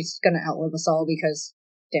it, which she's gonna outlive us all because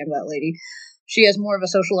damn that lady, she has more of a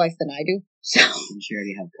social life than I do. So and she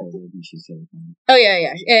already had COVID and she's totally fine. Oh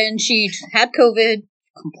yeah, and she had COVID,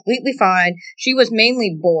 completely fine. She was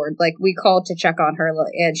mainly bored. Like, we called to check on her,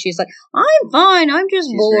 and she's like, I'm fine, I'm just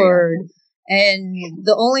bored. And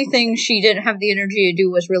the only thing she didn't have the energy to do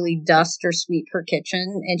was really dust or sweep her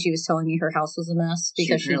kitchen, and she was telling me her house was a mess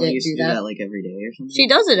because she didn't do that. Like every day or something? She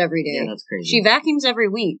does it every day. Yeah, that's crazy. She vacuums every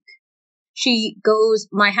week. She goes,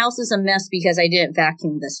 my house is a mess because I didn't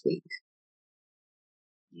vacuum this week.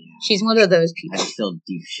 Yeah. She's one of those people. I feel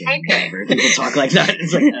deep shame whenever people talk like that.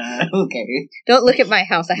 It's like, okay. Don't look at my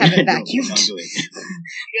house. I haven't vacuumed. Don't do it.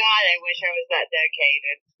 God, I wish I was that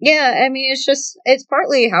dedicated. Yeah, I mean, it's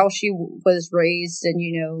partly how she was raised and,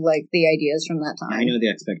 like, the ideas from that time. I know the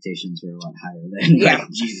expectations were a lot higher than, yeah.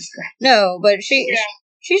 Jesus Christ. No, but she's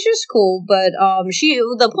just cool, but,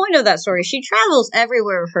 the point of that story, she travels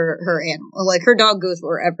everywhere with her animal. Like, her dog goes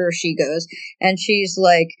wherever she goes, and she's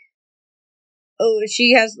like,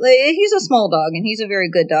 he's a small dog, and he's a very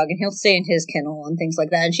good dog, and he'll stay in his kennel and things like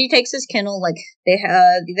that. And she takes his kennel, like, they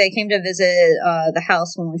came to visit, the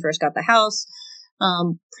house when we first got the house,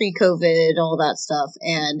 pre-COVID, all that stuff,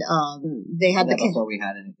 and, they had before we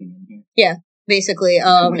had anything in here. Yeah, basically,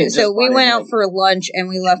 so we went out for lunch, and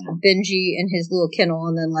we left Benji in his little kennel,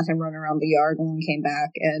 and then let him run around the yard when we came back,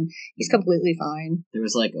 and he's completely fine. There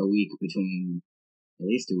was, like, at least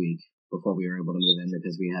a week, before we were able to move in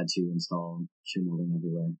because we had to install shoe molding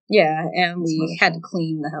everywhere. Yeah, and we had to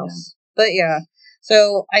clean the house. Yeah. But yeah,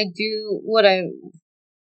 so I do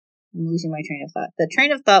I'm losing my train of thought. The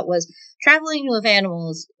train of thought was traveling with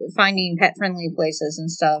animals, finding pet-friendly places and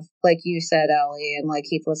stuff, like you said, Allie, and like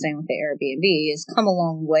Keith was saying with the Airbnb, has come a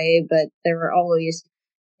long way, but there are always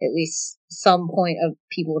at least some point of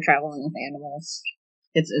people traveling with animals.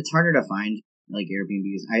 It's harder to find, like,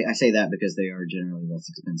 Airbnbs. I say that because they are generally less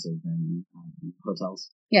expensive than hotels.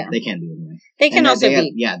 Yeah. They can be, anyway. They can also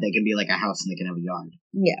be. Yeah, they can be like a house and they can have a yard.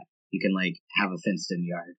 Yeah. You can, like, have a fenced-in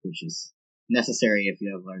yard, which is necessary if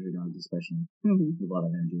you have larger dogs, especially. Mm-hmm. With a lot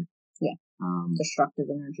of energy. Yeah. Destructive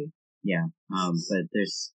energy. Yeah. But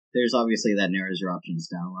there's obviously that narrows your options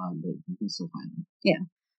down a lot, but you can still find them. Yeah.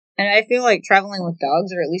 And I feel like traveling with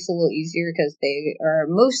dogs are at least a little easier because they are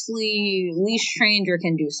mostly leash trained or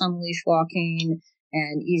can do some leash walking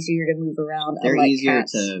and easier to move around. They're easier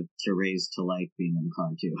cats. to raise to like being in the car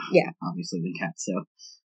too. Yeah. Obviously than cats,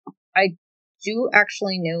 so. I do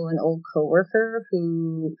actually know an old coworker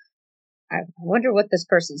who, I wonder what this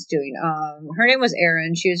person's doing. Her name was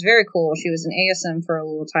Erin. She was very cool. She was an ASM for a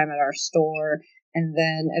little time at our store and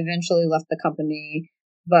then eventually left the company,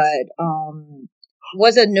 but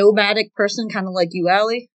was a nomadic person, kind of like you,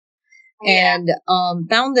 Allie. Yeah. And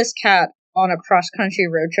found this cat on a cross-country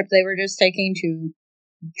road trip they were just taking to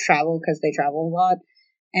travel, because they travel a lot,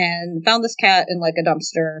 and found this cat in, like, a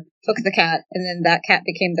dumpster, took the cat, and then that cat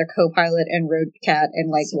became their co-pilot and road cat, and,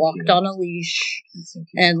 like, So walked cute. on a leash, That's so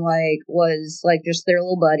cute. and, like, was, like, just their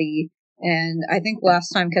little buddy. And I think last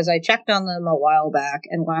time, because I checked on them a while back,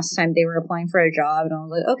 and last time they were applying for a job, and I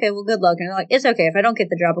was like, okay, well, good luck. And they're like, it's okay. If I don't get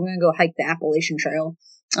the job, I'm going to go hike the Appalachian Trail.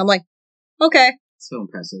 I'm like, okay, So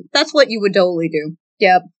impressive. that's what you would totally do.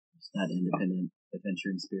 Yep. That independent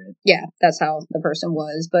adventuring spirit. Yeah, that's how the person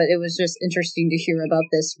was. But it was just interesting to hear about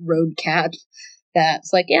this road cat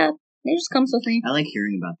that's like, yeah, it just comes with me. I like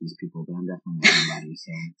hearing about these people, but I'm definitely not somebody,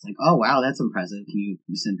 so it's like, oh wow, that's impressive. Can you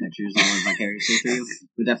send pictures? I'll live vicariously for you.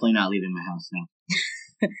 We're definitely not leaving my house now.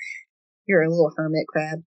 You're a little hermit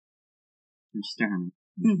crab. I'm just a hermit.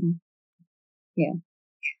 Mm-hmm. Yeah.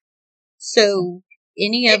 So,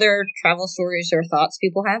 any other travel stories or thoughts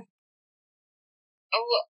people have? Oh,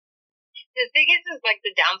 well, the thing is, like,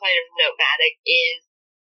 the downside of nomadic is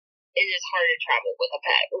it is hard to travel with a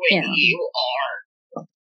pet when Yeah. you are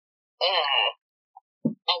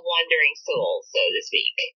a wandering soul, so to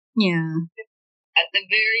speak. Yeah. At the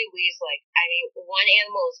very least, like, I mean, one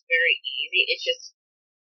animal is very easy. It's just,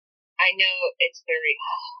 I know it's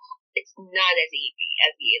not as easy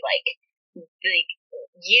as you, like,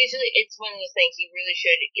 usually it's one of those things you really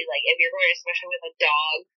should, like, if you're going, especially with a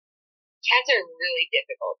dog, cats are really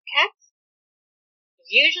difficult. Cats,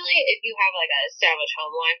 usually if you have, like, an established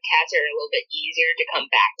home life, cats are a little bit easier to come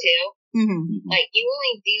back to. Mm-hmm. Like, you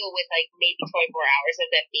only deal with, like, maybe 24 hours of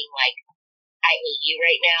them being like, I hate you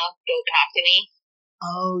right now, don't talk to me.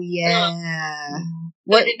 Oh, yeah.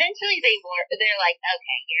 But eventually they're like,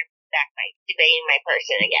 okay, you're back debating my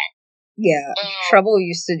person again. Yeah. Trouble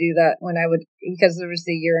used to do that when I would, because there was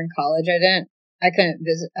the year in college I couldn't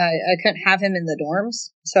visit, I couldn't have him in the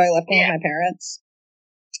dorms, so I left him with my parents.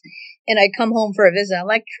 And I'd come home for a visit, I'm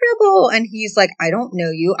like, Trouble! And he's like, I don't know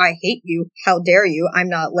you, I hate you, how dare you, I'm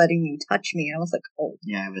not letting you touch me. And I was like, oh.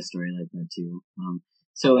 Yeah, I have a story like that too.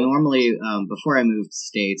 So normally, before I moved to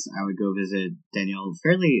States, I would go visit Danielle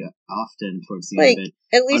fairly often towards the end of it.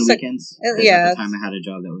 At least on weekends. yeah. At the time I had a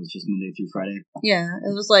job that was just Monday through Friday. Yeah,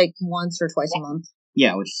 it was like once or twice a month.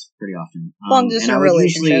 Yeah, which is pretty often. Long distance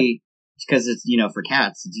relationship. Usually, because it's, for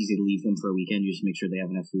cats, it's easy to leave them for a weekend. You just make sure they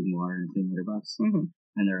have enough food and water and a clean litter box. Mm-hmm.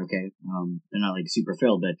 And they're okay. They're not, like, super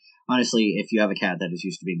thrilled, but honestly, if you have a cat that is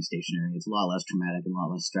used to being stationary, it's a lot less traumatic and a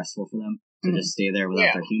lot less stressful for them to just stay there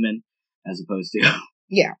without their human, as opposed to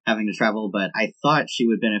having to travel. But I thought she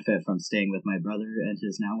would benefit from staying with my brother and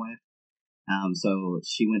his now wife. So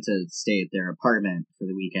she went to stay at their apartment for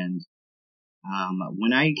the weekend.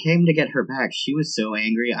 When I came to get her back, she was so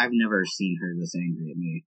angry. I've never seen her this angry at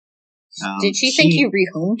me. Did she think you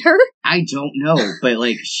rehomed her? I don't know, but,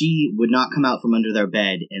 like, she would not come out from under their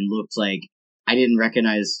bed and looked like I didn't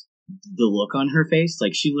recognize the look on her face.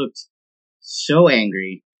 Like, she looked so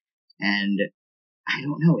angry, and I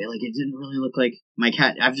don't know, like, it didn't really look like my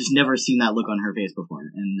cat. I've just never seen that look on her face before,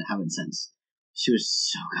 and haven't since. She was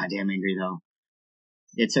so goddamn angry, though.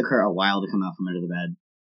 It took her a while to come out from under the bed.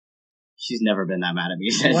 She's never been that mad at me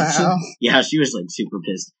since. Wow. Yeah, she was, like, super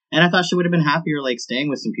pissed. And I thought she would have been happier, like, staying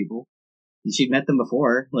with some people. And she'd met them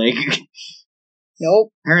before. Like,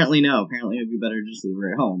 nope. Apparently no. Apparently it would be better to just leave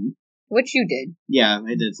her at home. Which you did. Yeah,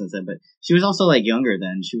 I did since then. But she was also, like, younger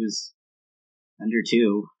then. She was under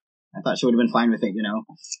 2. I thought she would have been fine with it,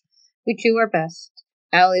 We do our best.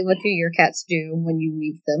 Allie, what do your cats do when you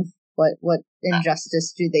leave them? What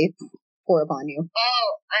injustice do they pour upon you? Oh,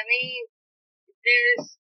 I mean,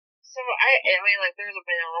 there's there's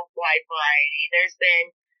been a wide variety. There's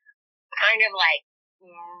been kind of like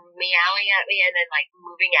meowing at me and then like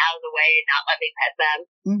moving out of the way and not let me pet them.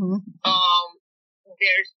 Mm-hmm.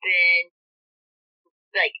 There's been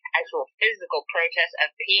like actual physical protest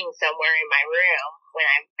of peeing somewhere in my room when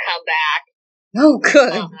I come back. Oh,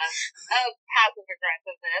 good. Of passive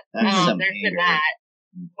aggressiveness. There's been anger. that.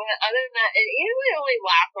 But other than that, it usually only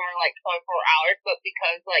lasts for like 24 hours, but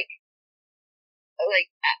because like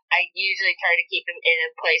I usually try to keep them in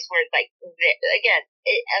a place where it's like,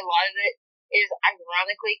 a lot of it is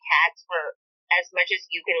ironically cats for as much as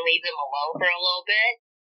you can leave them alone for a little bit.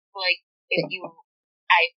 Like,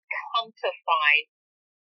 I've come to find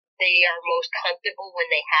they are most comfortable when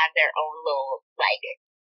they have their own little, like,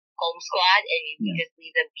 home squad and you just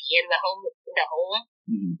leave them be in the home.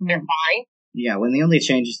 Mm-hmm. They're fine. Yeah, when the only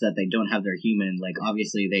change is that they don't have their human, like,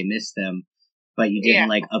 obviously they miss them, but you didn't,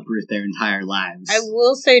 like, uproot their entire lives. I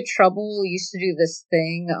will say Trouble used to do this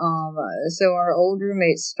thing. So our old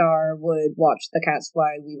roommate Star would watch the cats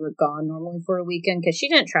while we were gone normally for a weekend, because she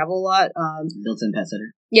didn't travel a lot. Built-in pet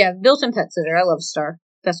sitter. Yeah, built-in pet sitter. I love Star.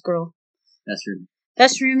 Best girl. Best roommate.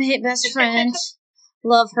 Best roommate, best friend.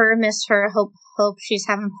 Love her, miss her. Hope she's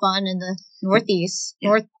having fun in the Northeast,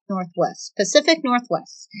 Northwest, Pacific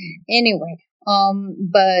Northwest. Anyway,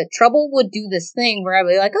 but Trouble would do this thing where I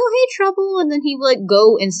would be like, "Oh, hey, Trouble," and then he would like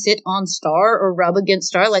go and sit on Star or rub against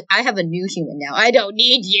Star. Like, I have a new human now. I don't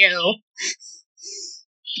need you.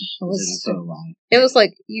 It was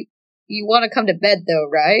like, you want to come to bed though,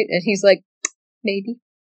 right? And he's like, maybe.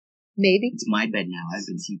 It's my bed now. I've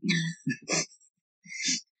been sleeping there.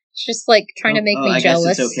 It's just like trying to make me jealous. I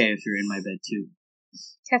guess it's okay if you're in my bed too.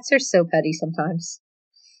 Cats are so petty sometimes.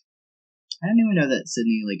 I didn't even know that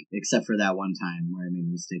Sydney, like, except for that one time where I made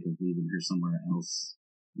the mistake of leaving her somewhere else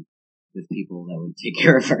with people that would take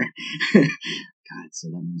care of her. God, so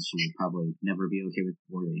that means she would probably never be okay with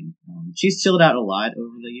boarding. She's chilled out a lot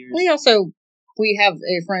over the years. We have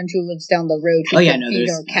a friend who lives down the road who feed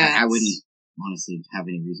our cats. I wouldn't honestly have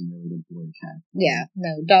any reason really to board a cat. Yeah,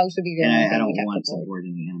 no, dogs would be the only thing I don't we'd want to board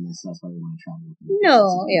any animals, so that's why we want to travel with them.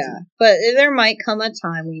 No, yeah, but there might come a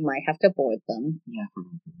time we might have to board them. Yeah, for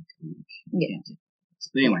like a week. Yeah.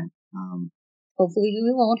 But anyway, hopefully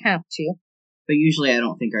we won't have to. But usually I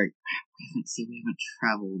don't think we haven't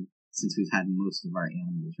traveled since we've had most of our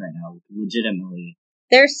animals right now. Legitimately.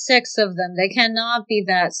 There's 6 of them. They cannot be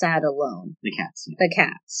that sad alone. The cats. Yeah. The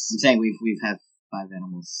cats. I'm saying we've had 5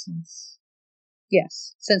 animals since.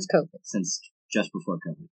 Yes, since COVID. Since just before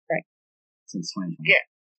COVID. Right. Since 2020. Yeah.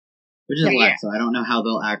 Which is a lot, so I don't know how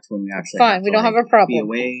they'll act when we actually fine, we don't have a problem. Be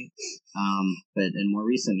away. But in more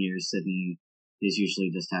recent years, Sydney is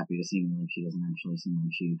usually just happy to see me. Like, she doesn't actually seem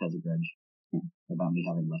like she has a grudge about me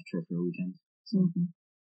having left her for a weekend. So. Mm-hmm.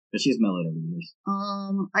 But she's mellowed over the years.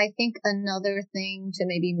 I think another thing to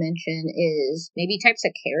maybe mention is maybe types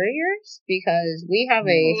of carriers, because we have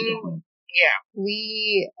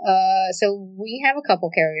we have a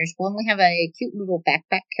couple carriers. One, we have a cute little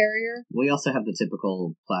backpack carrier. We also have the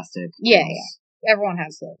typical plastic. Yeah. Everyone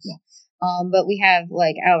has those. Yeah. But we have,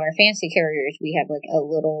 like, our fancy carriers. We have, like, a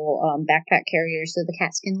little backpack carrier so the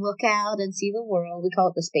cats can look out and see the world. We call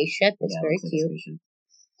it the spaceship. It's very cute.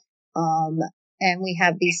 And we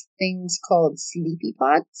have these things called Sleepy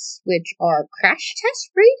Pods, which are crash test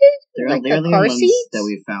rated. They're the ones that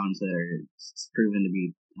we found that are proven to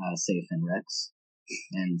be safe in wrecks.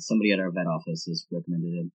 And somebody at our vet office has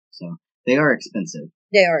recommended it. So they are expensive.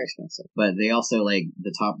 They are expensive. But they also, like,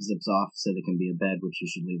 the top zips off so they can be a bed, which you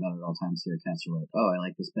should leave out at all times so your cats are like, oh, I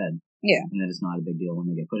like this bed. Yeah. And then it's not a big deal when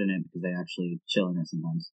they get put in it because they actually chill in it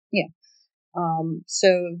sometimes. Yeah.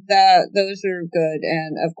 So those are good.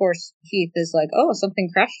 And of course, Heath is like, oh, something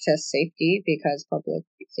crash test safety, because public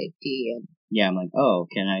safety. And yeah, I'm like, oh,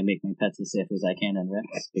 can I make my pets as safe as I can in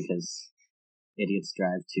wrecks? Because idiots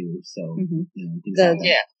drive too, so, things happen.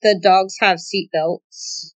 The dogs have seat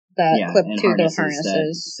belts that clip to their harnesses.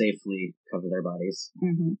 That safely cover their bodies.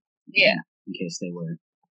 Mm-hmm. Yeah. In case they were.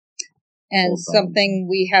 And something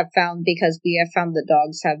we have found, because we have found the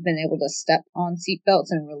dogs have been able to step on seatbelts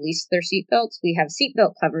and release their seatbelts, we have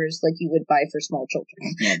seatbelt covers like you would buy for small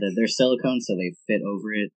children. Yeah, they're silicone, so they fit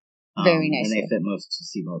over it. Very nice. And they fit most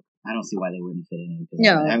seatbelts. I don't see why they wouldn't fit in it.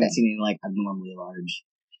 No, I haven't seen any, like, abnormally large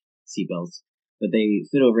seatbelts. But they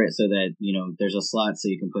fit over it so that, there's a slot so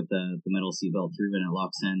you can put the metal seatbelt through and it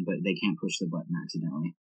locks in, but they can't push the button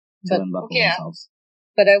accidentally to unbuckle themselves.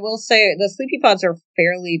 But I will say, the Sleepy Pods are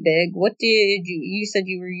fairly big. What did you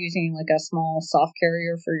said you were using, like, a small soft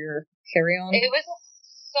carrier for your carry-on? It was a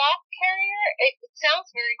soft carrier. It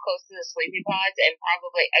sounds very close to the Sleepy Pods, and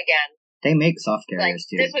probably, again, They make soft Like, carriers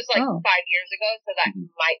too. this was like Oh. 5 years ago, so that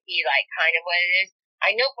might be like kind of what it is.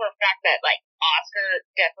 I know for a fact that like Oscar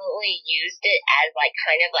definitely used it as like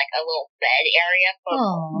kind of like a little bed area for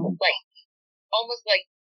Oh. like almost like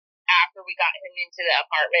after we got him into the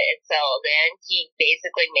apartment and settled in, he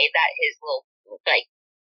basically made that his little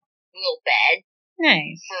bed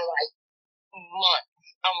Nice. for like months,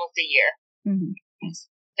 almost a year. Mm-hmm.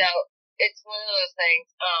 So it's one of those things.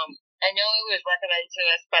 I know it was recommended to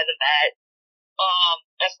us by the vet.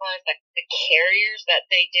 As far as like the carriers that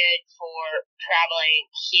they did for traveling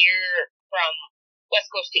here from West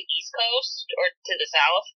Coast to East Coast or to the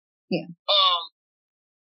South. Yeah.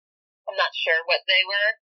 I'm not sure what they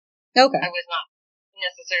were. Okay. I was not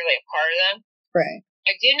necessarily a part of them. Right.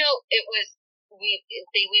 I do know it was we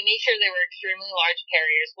made sure they were extremely large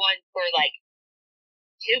carriers. One for like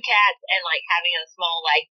 2 cats and like having a small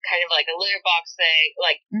like kind of like a litter box thing,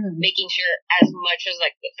 like making sure as much as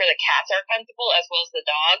like for the cats are comfortable as well as the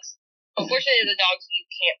dogs. Unfortunately, the dogs, you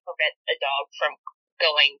can't prevent a dog from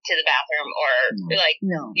going to the bathroom or like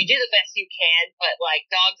you do the best you can, but like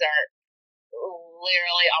dogs are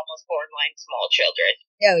literally almost borderline small children.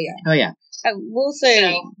 Oh yeah. Oh yeah. I will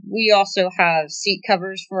say we also have seat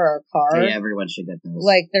covers for our car. Yeah, everyone should get those.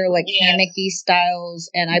 Like they're like hammocky styles,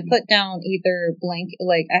 and I put down either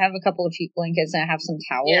like I have a couple of cheap blankets and I have some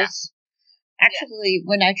towels. Yeah. Actually,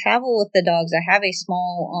 when I travel with the dogs, I have a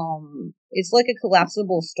small it's like a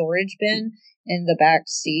collapsible storage bin in the back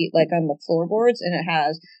seat, like on the floorboards, and it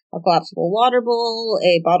has a collapsible water bowl,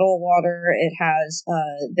 a bottle of water. It has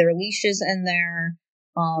their leashes in there.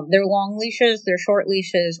 They're long leashes, they're short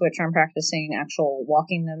leashes, which I'm practicing actual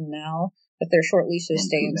walking them now, but their short leashes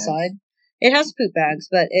stay inside. It has poop bags,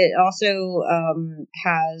 but it also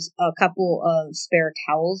has a couple of spare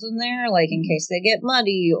towels in there, like in case they get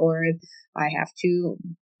muddy or if I have to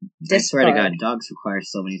discard. I swear to God, dogs require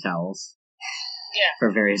so many towels. Yeah.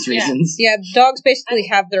 For various reasons. Yeah, dogs basically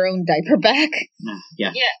have their own diaper bag.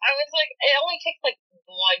 Yeah. Yeah, I was like, it only takes like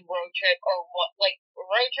one road trip or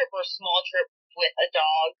small trip with a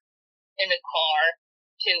dog in a car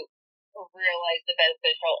to realize the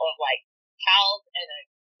beneficial of like towels and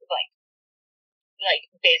like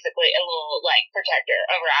basically a little like protector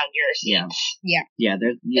around your seat. Yeah.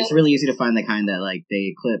 It's really easy to find the kind that like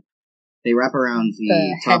they wrap around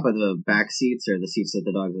the top of the back seats or the seats that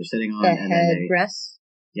the dogs are sitting on. The headrest?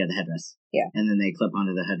 Yeah, the headrest. Yeah. And then they clip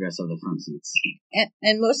onto the headrest of the front seats.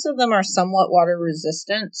 And most of them are somewhat water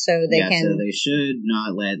resistant, so they can... so they should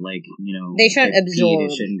not let, like, they shouldn't absorb.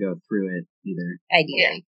 It shouldn't go through it either.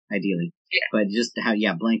 Ideally. Yeah. But just have,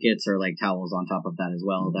 blankets or, like, towels on top of that as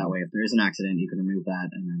well. That way, if there is an accident, you can remove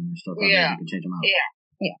that, and then you're still covered. You can change them out.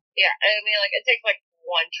 Yeah. I mean, like, it takes, like,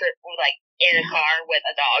 one trip, like, in a car with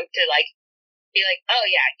a dog to, like, be like, oh,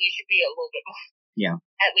 yeah, you should be a little bit more... Yeah.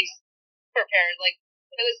 At least prepared. Like,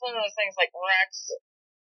 it was one of those things, like, Rex,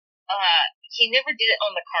 he never did it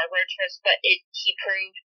on the car road trips, but he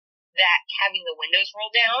proved that having the windows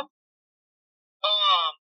rolled down,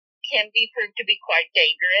 can be proved to be quite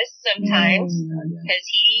dangerous sometimes, because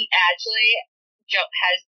he actually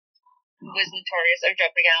was notorious of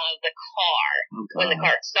jumping out of the car when the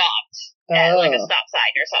car stopped at like a stop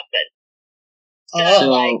sign or something.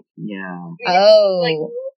 So like, like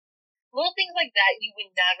little things like that you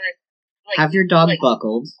would never like. Have your dog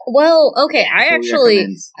buckled. Well, okay, I have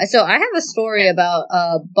a story about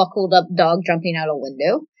a buckled up dog jumping out a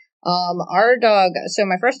window. Our dog, so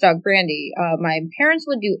my first dog, Brandy, my parents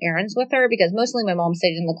would do errands with her because mostly my mom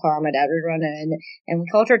stayed in the car, my dad would run in, and we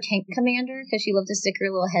called her Tank Commander because she loved to stick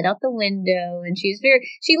her little head out the window, and she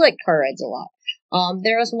liked car rides a lot.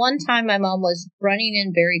 There was one time my mom was running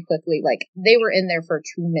in very quickly, like they were in there for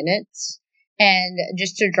 2 minutes, and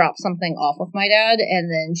just to drop something off of my dad,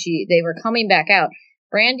 and then they were coming back out.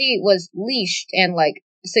 Brandy was leashed and like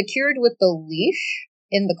secured with the leash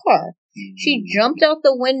in the car. She jumped out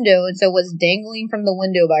the window and so was dangling from the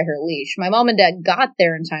window by her leash. My mom and dad got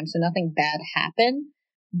there in time, so nothing bad happened.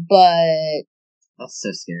 But that's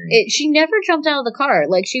so scary. She never jumped out of the car.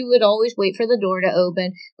 Like, she would always wait for the door to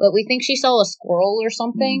open, but we think she saw a squirrel or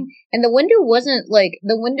something. And the window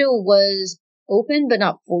was open, but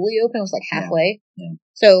not fully open. It was like halfway. Yeah.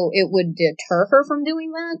 So it would deter her from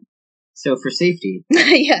doing that. So for safety,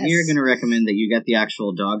 yes, we're going to recommend that you get the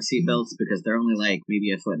actual dog seat belts because they're only like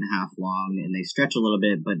maybe 1.5 feet long and they stretch a little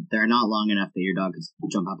bit, but they're not long enough that your dog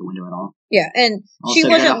could jump out the window at all. Yeah, and also, she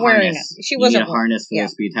wasn't wearing it. She wasn't need a harness for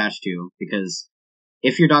those to be attached to because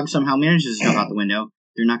if your dog somehow manages to jump out the window,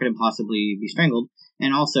 they're not going to possibly be strangled.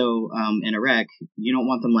 And also, in a wreck, you don't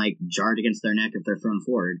want them like jarred against their neck if they're thrown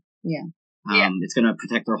forward. Yeah. It's going to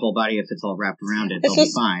protect their whole body if it's all wrapped around it. This They'll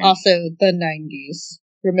be fine. Also the 90s.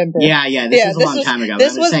 Remember? Yeah, this was a long time ago.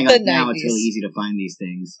 This I'm was saying, the like, now it's 90s. really easy to find these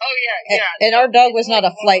things. Oh yeah. And our dog was not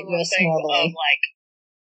a It's flight one of those risk things normally. Of,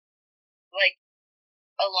 like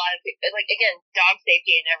a lot of like again dog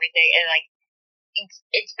safety and everything, and like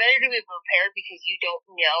it's better to be prepared because you don't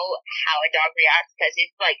know how a dog reacts because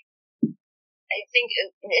it's like I think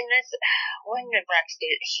in this when did Rex do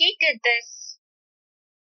it? He did this.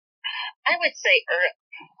 I would say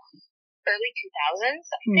early 2000s.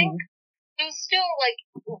 I think it was still like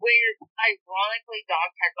weird. Ironically,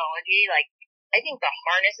 dog technology like. I think the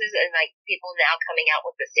harnesses and like people now coming out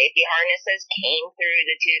with the safety harnesses came through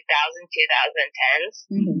the 2010s.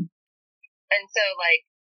 Mm-hmm. And so like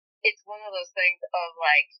it's one of those things of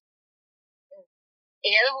like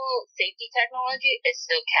animal safety technology is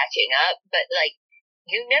still catching up, but like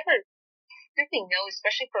you never really know,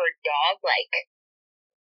 especially for a dog, like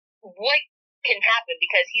what can happen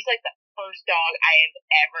because he's like the first dog I have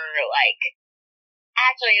ever like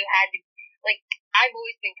actually had to like I've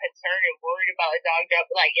always been concerned and worried about a dog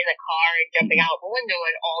like in the car and jumping out the window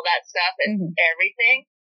and all that stuff and everything.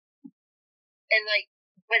 And like,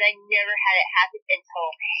 but I never had it happen until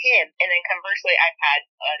him. And then conversely, I've had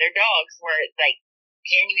other dogs where like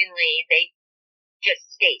genuinely they just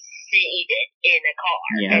stay seated in a car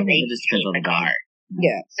and they it just depends on the car.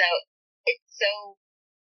 Yeah. So it's so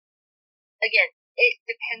again. It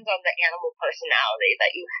depends on the animal personality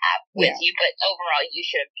that you have with you, but overall, you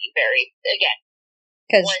should be very, again,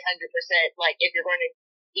 100%, like, if you're going to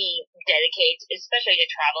be dedicated, especially to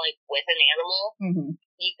traveling with an animal,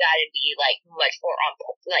 you gotta be, like, much more on,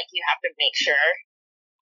 like, you have to make sure.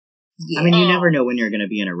 I mean, you never know when you're going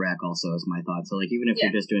to be in a wreck, also, is my thought. So, like, even if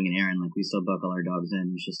you're just doing an errand, like, we still buckle our dogs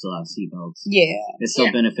in, you should still have seatbelts. Yeah. It's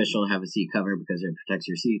still beneficial to have a seat cover because it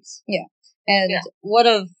protects your seats. Yeah. And one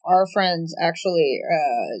of our friends, actually,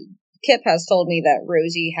 Kip has told me that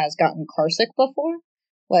Rosie has gotten carsick before.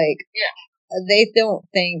 Like, they don't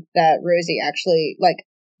think that Rosie actually, like,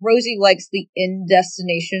 Rosie likes the end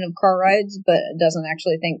destination of car rides, but doesn't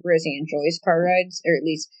actually think Rosie enjoys car rides, or at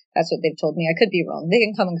least that's what they've told me. I could be wrong. They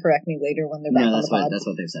can come and correct me later when they're back on the pod. That's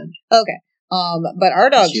what they've said. Okay. But our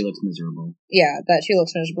dogs... She looks miserable. Yeah, that she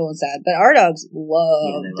looks miserable and sad. But our dogs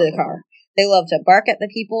love the car. They love to bark at the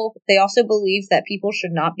people. They also believe that people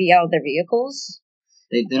should not be out of their vehicles.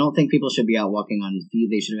 They don't think people should be out walking on feet.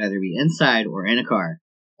 They should either be inside or in a car.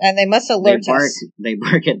 And they must alert us. They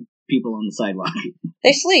bark at people on the sidewalk.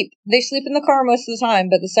 They sleep. They sleep in the car most of the time,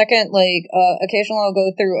 but the second, like, occasionally I'll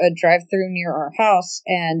go through a drive-thru near our house,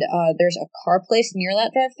 and there's a car place near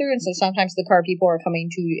that drive-thru, and so sometimes the car people are coming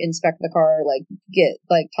to inspect the car, like,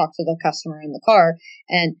 talk to the customer in the car,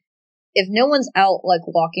 and if no one's out, like,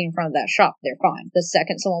 walking in front of that shop, they're fine. The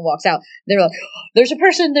second someone walks out, they're like, there's a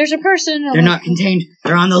person! They're not contained.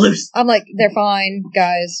 They're on the loose. I'm like, they're fine,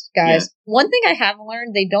 guys. Yeah. One thing I have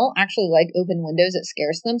learned, they don't actually like open windows. It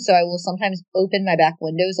scares them, so I will sometimes open my back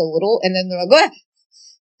windows a little, and then they're like, ah!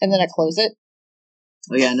 And then I close it.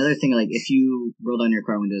 Oh, yeah, another thing, like, if you roll down your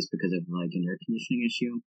car windows because of, like, an air conditioning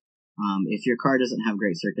issue, if your car doesn't have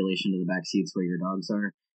great circulation to the back seats where your dogs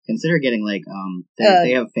are, consider getting, like,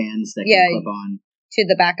 they have fans that can clip on to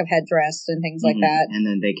the back of headrests and things like that. And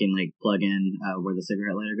then they can, like, plug in where the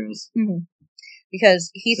cigarette lighter goes. Because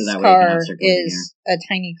Heath's car is a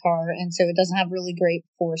tiny car, and so it doesn't have really great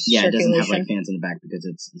force circulation. It doesn't have, like, fans in the back because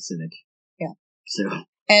it's a Civic. Yeah. So...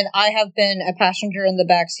 And I have been a passenger in the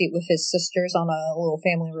back seat with his sisters on a little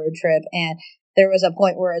family road trip, and there was a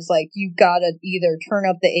point where it's like, you gotta either turn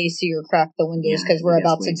up the AC or crack the windows because we're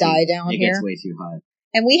about to die down here. It gets way too hot.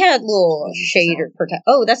 And we had little shade protect.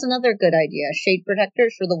 Oh, that's another good idea. Shade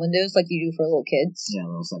protectors for the windows, like you do for little kids. Yeah,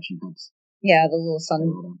 little suction cups. Yeah, the little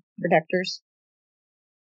sun protectors.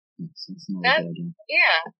 Yes, that's another good idea.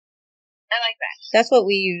 Yeah, I like that. That's what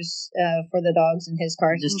we use for the dogs in his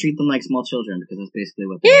car. Just treat them like small children because that's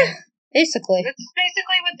basically what they are. Basically. That's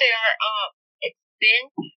basically what they are. It's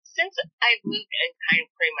been since I've moved and kind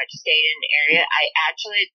of pretty much stayed in the area. I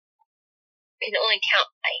actually can only count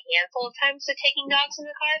a handful of times to taking dogs in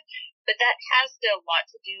the car, but that has a lot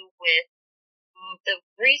to do with the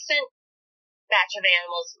recent batch of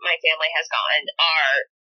animals my family has gotten are,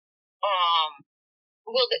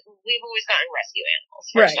 we've always gotten rescue animals,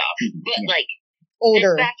 first off, but like,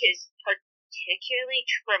 older. This batch is particularly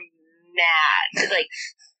traumatic, like,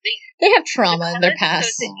 they have trauma in their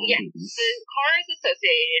past. The car is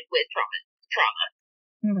associated with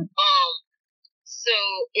trauma. So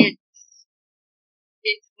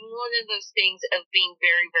it's one of those things of being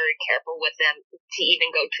very, very careful with them to even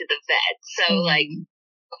go to the vet. So, like,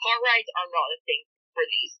 car rides are not a thing for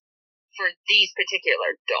these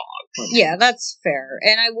particular dogs. Yeah, that's fair.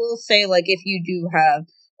 And I will say, like, if you do have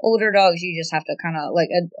older dogs, you just have to kind of, like,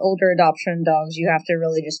 older adoption dogs, you have to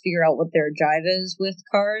really just figure out what their jive is with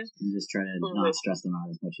cars. And just try to not stress them out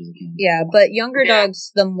as much as you can. Yeah, but younger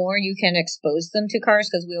dogs, the more you can expose them to cars,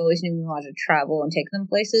 because we always knew we wanted to travel and take them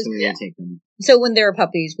places. So we would take them. So when they were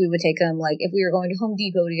puppies, we would take them, like, if we were going to Home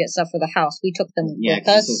Depot to get stuff for the house, we took them with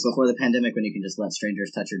us. This was before the pandemic when you can just let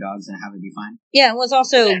strangers touch your dogs and have it be fine. Yeah, it was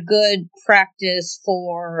also good practice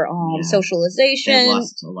for socialization. They've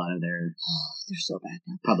lost a lot of their they're so bad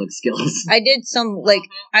now. Public skills. I did some, like,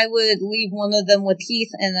 I would leave one of them with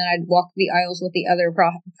Heath, and then I'd walk the aisles with the other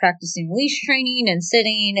practicing leash training and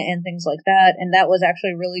sitting and things like that, and that was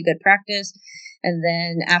actually really good practice. And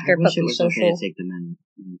then after puppy social... okay to take them in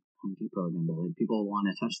Home Depot again, but like, people want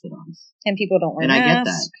to touch the dogs. And people don't wear masks. And I get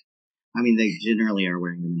that. I mean, they generally are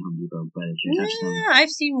wearing them in Home Depot, but if you touch them... I've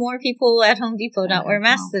seen more people at Home Depot not wear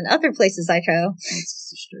masks than other places I go. That's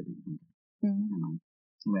disturbing.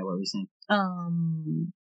 Anyway, what were we saying?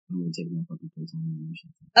 When we take them to puppy playtime.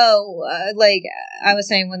 Like, I was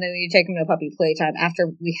saying when you take them to puppy playtime,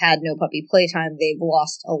 after we had no puppy playtime, they've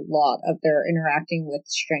lost a lot of their interacting with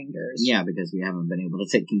strangers. Yeah, because we haven't been able to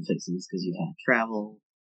take them places because you can't travel.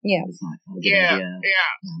 Yeah. It's not a good idea. Yeah.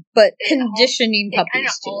 But conditioning puppies, it kind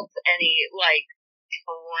of holds any, like,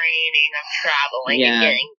 training of traveling and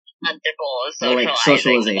getting comfortable and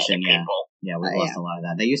socialization, with other people. Yeah, we've lost a lot of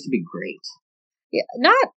that. They used to be great. Yeah,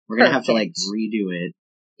 not We're going to have to, like, redo it.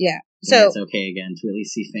 Yeah. So it's okay again to at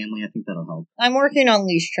least see family. I think that'll help. I'm working on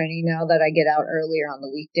leash training now that I get out earlier on the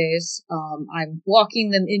weekdays. I'm walking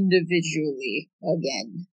them individually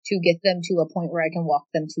again to get them to a point where I can walk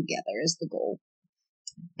them together is the goal.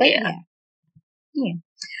 But yeah.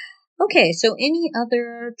 Okay, so any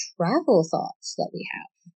other travel thoughts that we have?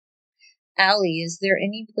 Allie, is there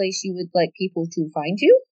any place you would like people to find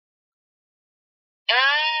you?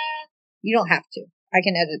 You don't have to. I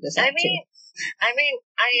can edit this out too. I mean,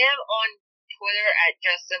 I am on Twitter at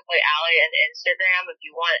Just Simply Allie and Instagram if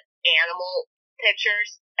you want animal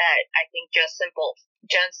pictures at, I think, Just Simply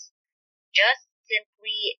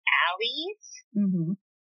Allie's. Mm-hmm.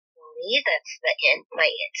 I believe that's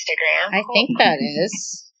my Instagram. I think that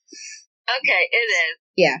is. Okay, it is.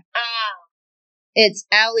 Yeah. It's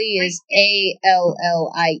Allie is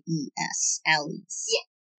Allies. Allie's. Yeah.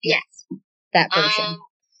 Yes. That version.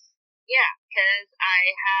 Yeah, because I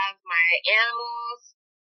have my animals.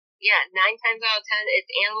 Yeah, 9 times out of 10,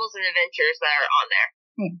 it's animals and adventures that are on there.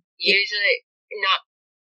 Usually not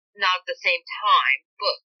at the same time,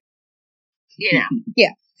 but yeah.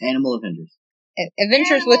 Animal adventures.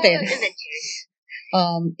 Adventures with animals. I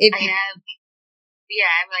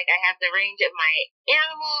have the range of my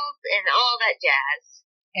animals and all that jazz.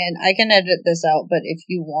 And I can edit this out, but if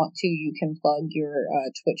you want to, you can plug your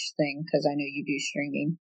Twitch thing, because I know you do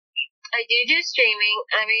streaming. I do streaming.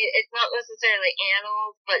 I mean, it's not necessarily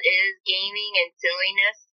animals, but it is gaming and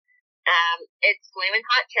silliness. It's flaming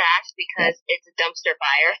hot trash because it's a dumpster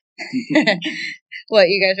fire.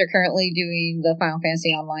 What, you guys are currently doing the Final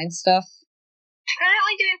Fantasy Online stuff?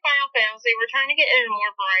 Currently doing Final Fantasy. We're trying to get into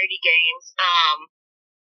more variety games.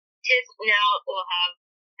 Tiff now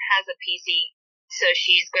has a PC, so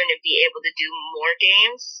she's going to be able to do more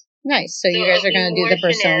games. Nice. So you guys are going to do the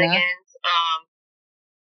Persona. It's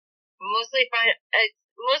mostly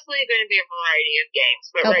going to be a variety of games,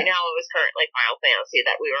 but right now it was currently Final Fantasy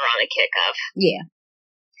that we were on a kick of. Yeah.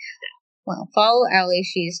 Well, follow Allie.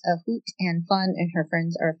 She's a hoot and fun, and her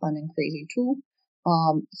friends are fun and crazy too.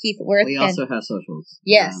 Heath Worth. We also have socials.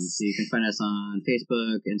 Yes. So you can find us on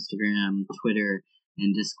Facebook, Instagram, Twitter,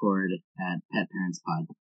 and Discord at Pet Parents Pod.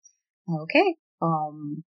 Okay.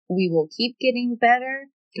 We will keep getting better.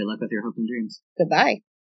 Good luck with your hopes and dreams. Goodbye.